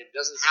bang, but again, if it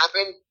doesn't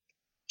happen,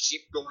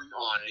 keep going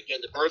on. And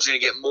again, the birds are going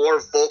to get more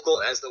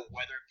vocal as the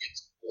weather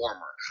gets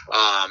warmer.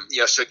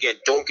 So again,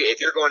 if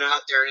you're going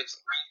out there and it's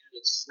raining,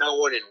 it's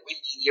snowing and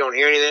windy, you don't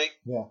hear anything,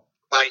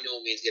 by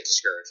no means get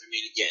discouraged. I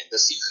mean, again, the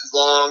season's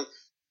long.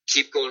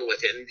 Keep going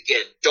with it. And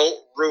again,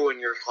 don't ruin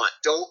your hunt.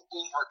 Don't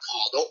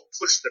overcall. Don't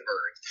push the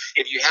birds.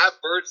 If you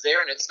have birds there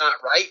and it's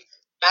not right,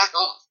 back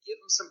off. Give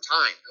them some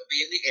time. They'll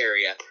be in the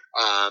area.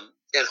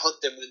 and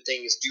hunt them when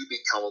things do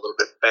become a little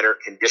bit better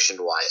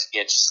condition-wise.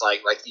 Again, just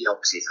like the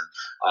elk season.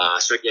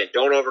 So again,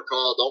 don't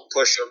overcall, don't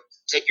push them.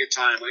 Take your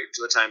time, wait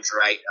until the time's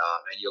right,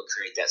 and you'll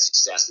create that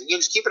success. And again,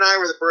 just keep an eye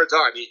where the birds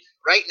are. I mean,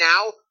 right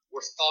now,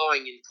 we're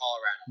thawing in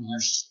Colorado. Mm-hmm.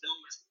 Our snow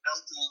is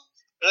melting.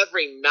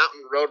 Every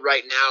mountain road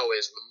right now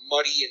is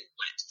muddy and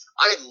wet.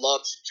 I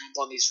love to jump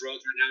on these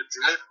roads right now,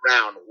 drive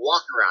around,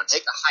 walk around,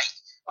 take a hike.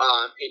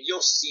 And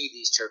you'll see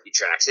these turkey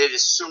tracks. It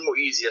is so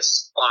easy to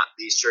spot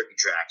these turkey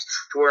tracks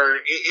to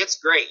where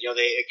it's great.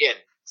 They, again,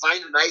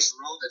 find a nice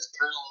road that's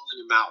parallel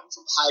in the mountain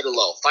from high to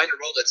low. Find a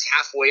road that's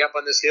halfway up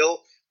on this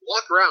hill.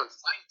 Walk around,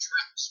 find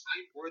tracks,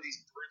 find where these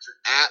birds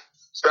are at,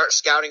 start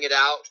scouting it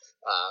out,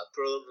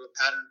 put a little bit of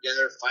pattern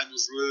together, find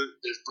those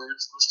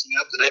birds listing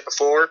up the night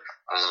before.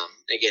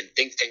 Again,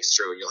 think things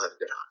through and you'll have a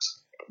good hunt.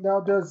 Now,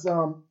 does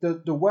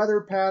the weather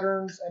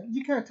patterns, and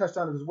you kind of touched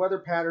on it, does weather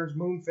patterns,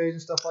 moon phase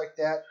and stuff like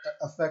that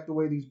affect the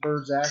way these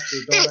birds act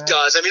or don't act? It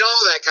does. I mean,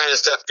 all that kind of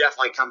stuff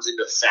definitely comes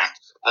into effect.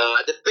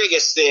 The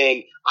biggest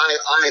thing,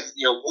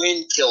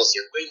 wind kills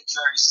you. Wind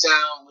carries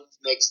sound. Wind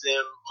makes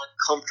them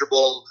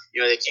uncomfortable.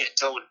 They can't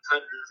tell when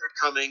predators are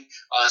coming.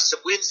 So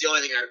wind's the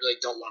only thing I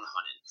really don't want to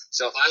hunt in.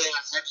 So if I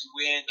have heavy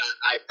wind,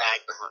 I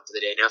bag the hunt for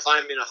the day. Now, if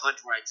I'm in a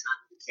hunt where I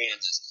travel to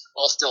Kansas,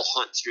 I'll still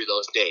hunt through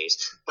those days.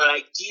 But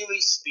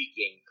ideally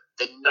speaking,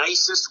 the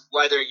nicest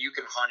weather you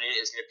can hunt in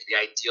is going to be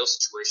the ideal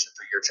situation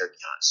for your turkey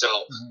hunt. So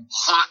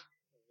hot,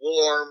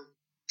 warm,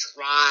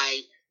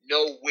 dry,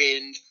 no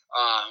wind,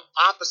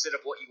 opposite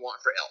of what you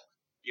want for elk.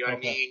 You know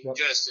what I mean? Yep.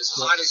 Just as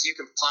hot as you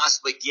can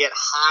possibly get,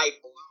 high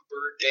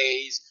bluebird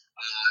days.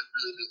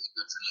 Really make it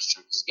good for those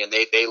turkeys. Again,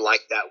 they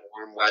like that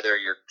warm weather.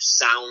 Your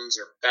sounds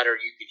are better.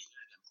 You can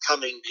hear them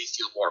coming. They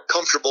feel more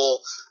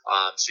comfortable.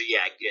 So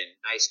yeah, again,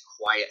 nice,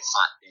 quiet,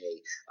 hot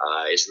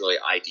day is really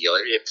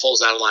ideal. It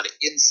pulls out a lot of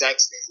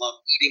insects. They love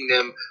eating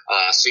them.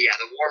 So yeah,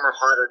 the warmer,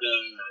 hotter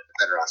day,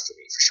 the better off for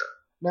me for sure.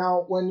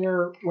 Now, when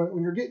you're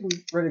getting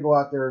ready to go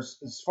out there,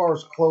 as far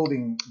as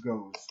clothing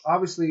goes,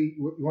 obviously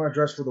you want to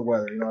dress for the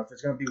weather. If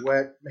it's going to be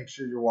wet, make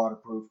sure you're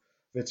waterproof.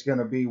 If it's going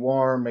to be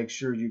warm, make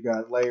sure you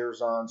got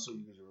layers on so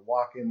you're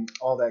walking,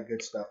 all that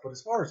good stuff. But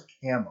as far as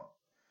camo,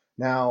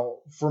 now,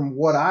 from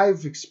what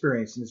I've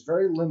experienced, and it's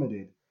very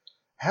limited,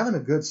 having a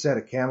good set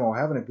of camo,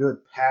 having a good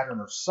pattern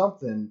or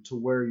something to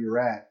where you're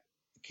at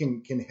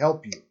can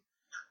help you.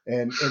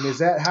 And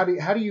is that how do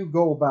you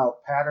go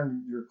about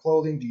pattern your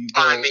clothing? Do you go?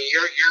 I mean,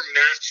 you're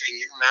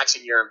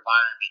matching your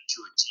environment to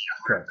a T,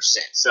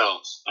 100%. So,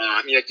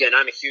 again,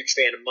 I'm a huge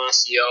fan of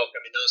Mossy Oak.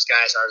 I mean, those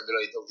guys are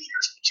literally the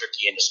leaders in the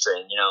turkey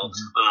industry. And,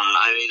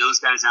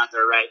 those guys out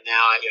there right now.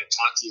 I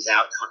Toxie's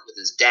out hunting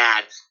with his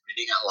dad. I mean,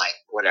 they got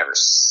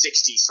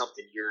 60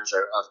 something years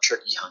of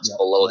turkey hunts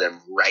below them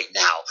right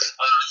now.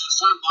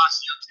 So I'm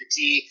Mossy Oak to the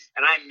T,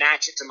 and I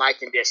match it to my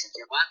conditions.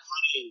 If I'm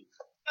hunting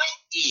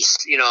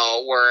east,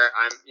 where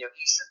I'm,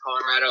 eastern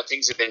Colorado,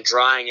 things have been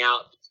drying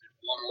out.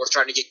 We're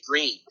starting to get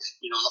green.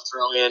 I'll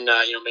throw in,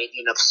 maybe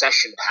an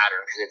obsession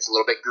pattern because it's a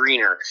little bit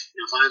greener.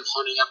 If I'm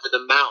hunting up in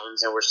the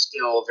mountains and we're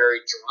still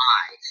very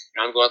dry,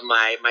 I'm going with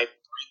my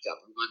breakup.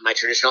 I'm going with my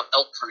traditional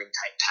elk hunting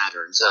type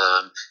patterns.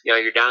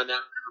 You're down in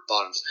that river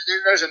bottoms.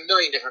 There's a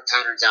million different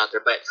patterns out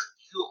there, but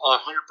you 100%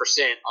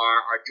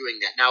 are doing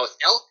that. Now with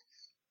elk,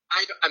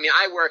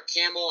 I wear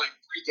camo, I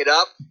break it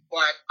up,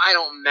 but I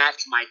don't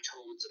match my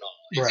tones at all.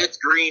 If it's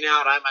green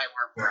out, I might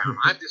wear brown.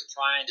 I'm just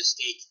trying to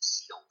stay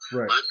concealed.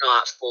 Right. I'm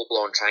not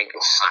full-blown trying to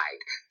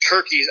hide.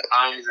 Turkey's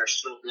eyes are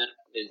so good.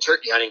 In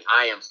turkey hunting,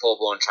 I am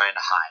full-blown trying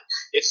to hide.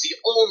 It's the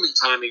only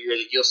time of year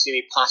that you'll see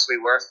me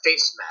possibly wear a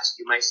face mask.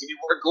 You might see me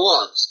wear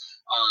gloves.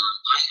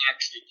 I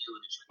actually do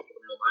in the turkey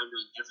room. I'm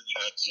doing everything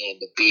I can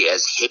to be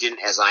as hidden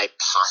as I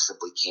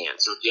possibly can.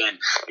 So again,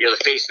 the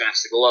face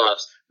mask, the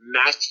gloves,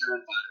 match your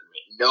environment.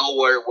 Know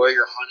where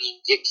you're hunting.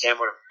 Get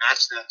camo to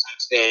match that type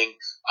of thing.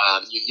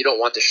 You don't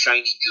want the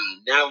shiny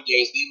gun.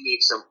 Nowadays, they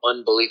make some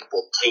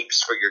unbelievable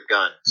tapes for your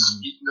gun.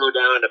 Mm-hmm. You can go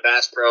down to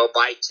Bass Pro,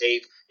 buy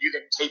tape. You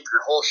can tape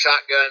your whole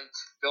shotgun.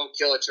 Go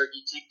kill a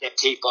turkey, take that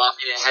tape off,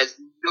 and it has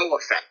no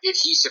effect. The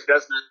adhesive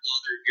does not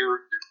bother your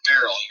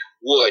barrel, your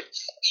wood,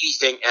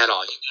 anything at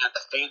all. You can have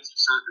the fanciest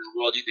shotgun in the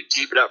world. You can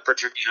tape it up for a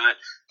turkey hunt,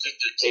 take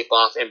that tape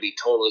off, and be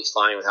totally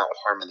fine without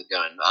harming the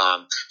gun.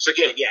 So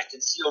again,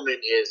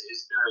 concealment is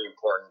very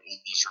important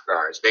in these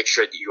regards. Make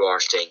sure that you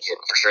are staying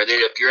hidden for sure.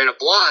 Then if you're in a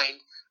blind,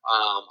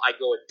 I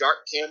go with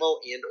dark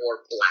camo and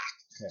or black.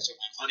 Okay. So if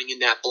I'm hunting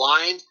in that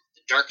blind,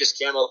 the darkest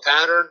camo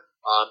pattern,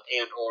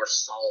 and or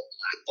solid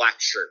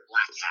black shirt,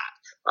 black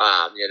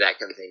hat, that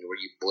kind of thing, where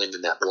you blend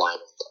in that blind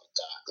with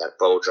that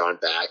bow drawn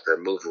back or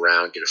move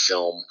around, get a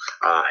film,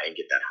 and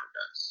get that hunt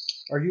done.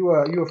 Are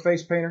you a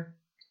face painter?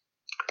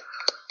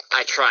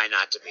 I try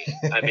not to be.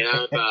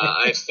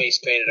 I've face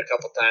painted a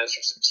couple times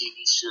for some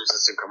TV shows and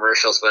some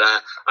commercials, but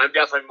I'm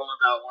definitely more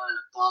about wearing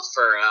a buff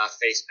or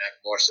face paint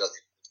more so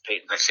than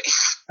painting my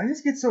face. I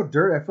just get so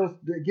dirty. I feel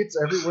it gets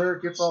everywhere.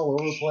 It gets all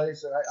over the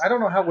place. I don't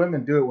know how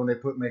women do it when they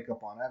put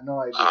makeup on. I have no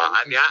idea.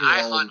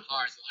 I hunt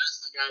hard. The last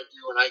thing I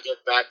do when I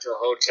get back to a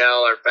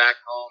hotel or back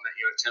home at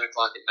 10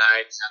 o'clock at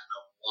night is have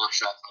the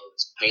wash off all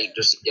this paint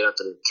just to get up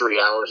to 3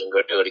 hours and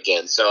go do it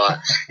again. So,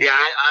 yeah,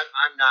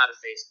 I'm not a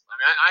face. I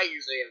mean, I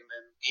usually am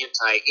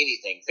anti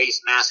anything,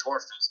 face mask or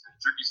face mask.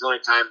 Turkey's the only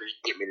time they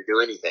can get me to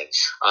do anything.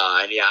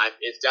 And yeah,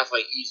 it's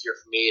definitely easier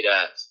for me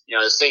to,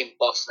 the same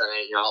buff that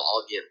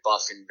I'll get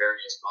buff in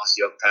various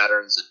mossy oak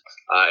patterns.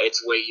 And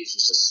it's way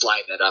easier to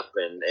slide that up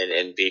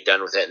and be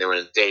done with it. And then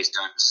when the day's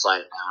done, just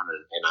slide it down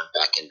and I'm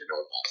back into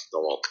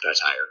normal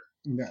attire.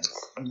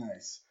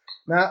 Nice.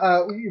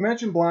 Now, you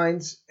mentioned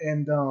blinds,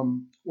 and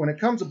when it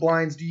comes to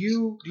blinds, do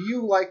you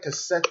like to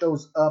set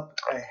those up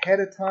ahead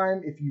of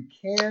time if you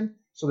can,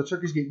 so the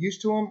turkeys get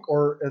used to them,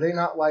 or are they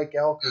not like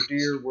elk or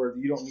deer where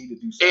you don't need to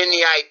do something? In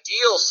the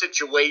ideal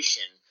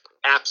situation,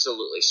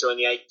 absolutely. So in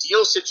the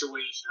ideal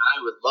situation,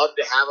 I would love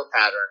to have a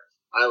pattern.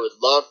 I would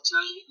love to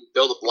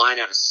build a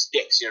blind out of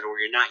sticks, where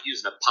you're not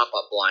using a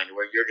pop-up blind,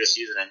 where you're just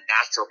using a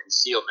natural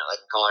concealment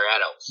like in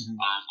Colorado. Mm-hmm.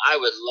 I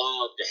would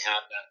love to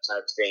have that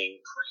type of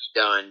thing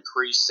pre-done,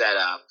 pre-set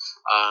up.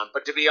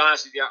 But to be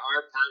honest with you,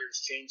 our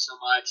patterns change so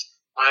much.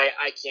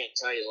 I can't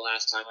tell you the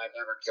last time I've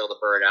ever killed a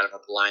bird out of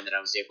a blind that I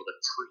was able to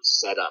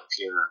pre-set up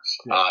here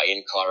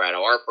in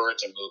Colorado. Our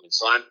birds are moving,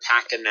 so I'm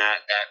packing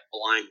that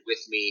blind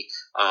with me.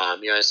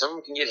 Some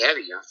of them can get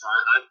heavy, so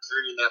I'm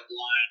carrying that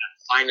blind. I'm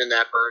finding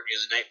that bird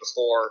the night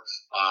before,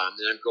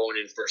 then I'm going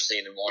in first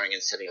thing in the morning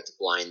and setting up the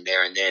blind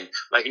there. And then,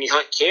 like when you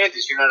hunt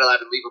Kansas, you're not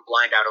allowed to leave a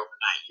blind out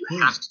overnight. You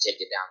have to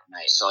take it down at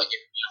night. So like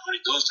if you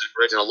hunt those type of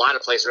birds in a lot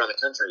of places around the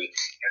country,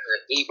 you're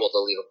not able to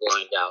leave a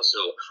blind out. So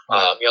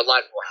a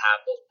lot of people have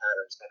those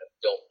patterns kind of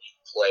built in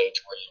play to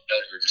where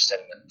you're just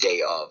setting them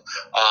day of.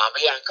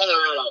 But yeah, in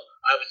Colorado,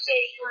 I would say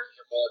you're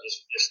more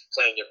just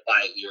playing it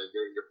by ear.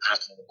 You're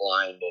packing the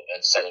blind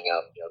and setting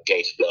up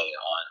day to day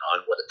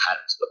on what the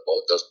patterns of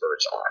both those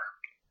birds are.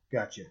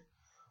 Gotcha.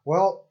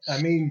 Well,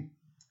 I mean,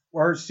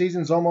 our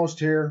season's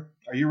almost here.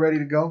 Are you ready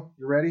to go?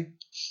 You ready?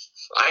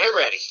 I am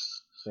ready.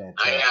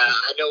 Fantastic.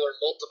 I know where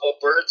multiple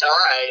birds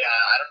are.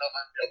 I don't know if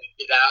I'm going to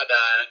get out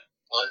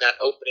on that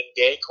opening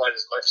day quite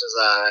as much as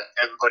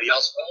everybody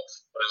else will,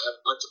 but I have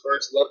a bunch of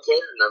birds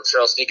located, and I'm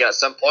sure I'll sneak out at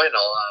some point.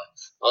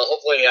 I'll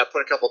hopefully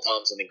put a couple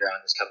toms in the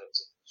ground this coming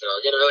season. So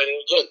again,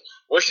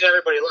 wishing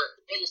everybody luck.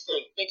 The biggest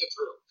thing, think it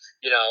through.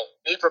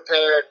 Be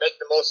prepared, make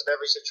the most of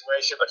every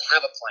situation, but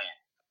have a plan.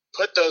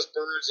 Put those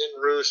birds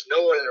in roost,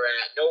 know where they're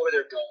at, know where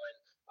they're going.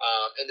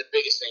 And the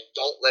biggest thing,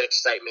 don't let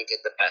excitement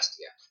get the best of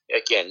you.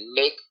 Again,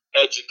 make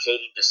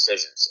educated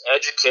decisions.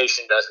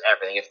 Education does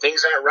everything. If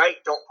things aren't right,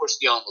 don't push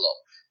the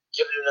envelope.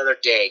 Give it another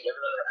day, give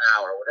it another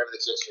hour, whatever the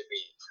case may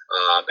be,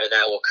 and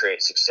that will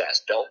create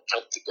success. Don't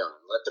jump the gun.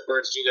 Let the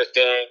birds do their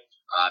thing.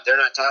 If they're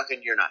not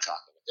talking, you're not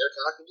talking. If they're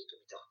talking, you can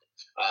be talking.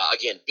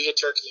 Again, be a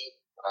turkey.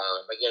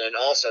 And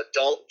also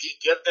don't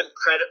give them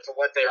credit for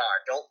what they are.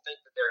 Don't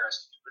think that they're a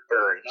stupid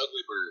bird, an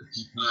ugly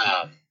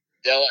bird.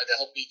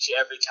 They'll beat you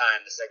every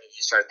time the second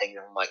you start thinking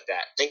of them like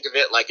that. Think of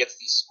it like it's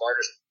the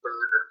smartest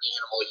bird or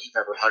animal you've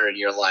ever hunted in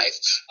your life.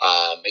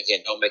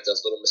 Again, don't make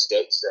those little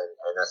mistakes,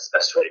 and that's the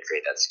best way to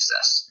create that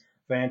success.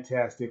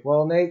 Fantastic.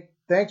 Well, Nate,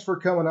 thanks for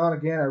coming on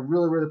again. I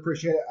really, really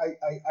appreciate it.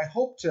 I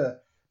hope to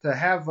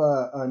have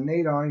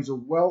Nate on. He's a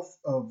wealth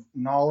of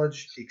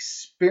knowledge,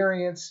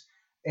 experience,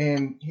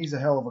 and he's a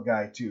hell of a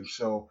guy too.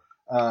 So,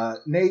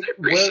 Nate,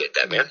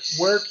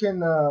 where can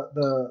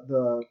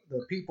the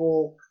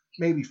people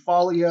maybe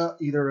follow you,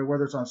 either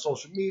whether it's on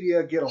social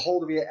media, get a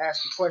hold of you,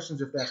 ask you questions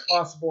if that's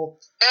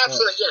possible?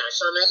 Absolutely, yeah.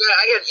 So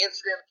I got an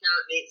Instagram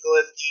account, Nate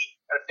Zielinski,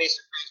 got a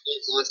Facebook page,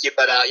 Nate Zielinski,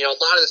 but a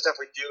lot of the stuff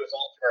we do is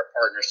all through our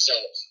partners. So,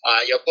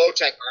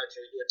 Bowtech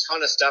Archery, we do a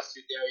ton of stuff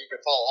through there. You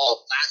can follow all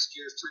of last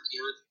year's turkey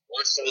hunt,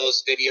 watch some of those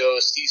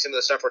videos, see some of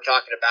the stuff we're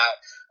talking about.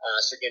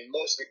 So again,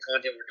 most of the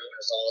content we're doing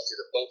is all through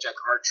the Bowtech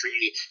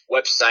Archery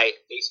website,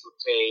 Facebook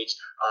page,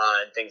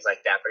 and things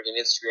like that. But again,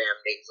 Instagram,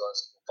 Nate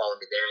Zielinski, follow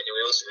me there. And then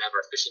we also have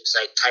our fishing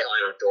site,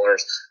 Tightline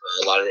Outdoors.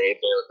 A lot of the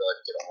availability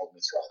to get a hold of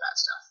me through all that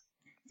stuff.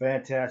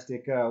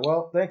 Fantastic.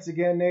 Well, thanks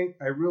again, Nate.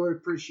 I really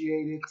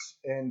appreciate it,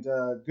 and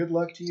good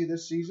luck to you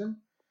this season.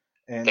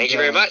 And, thank you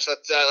very much.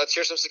 Let's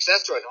hear some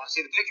success stories. I want to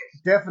see the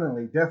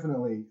pictures.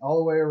 Definitely, all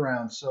the way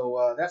around.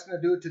 So that's going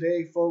to do it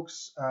today,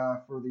 folks,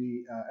 for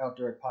the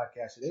Outdoor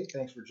Podcast today.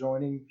 Thanks for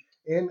joining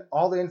in.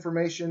 All the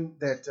information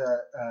that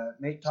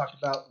Nate talked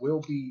about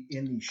will be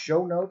in the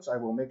show notes. I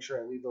will make sure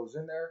I leave those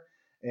in there,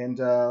 and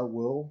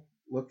we'll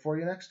look for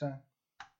you next time.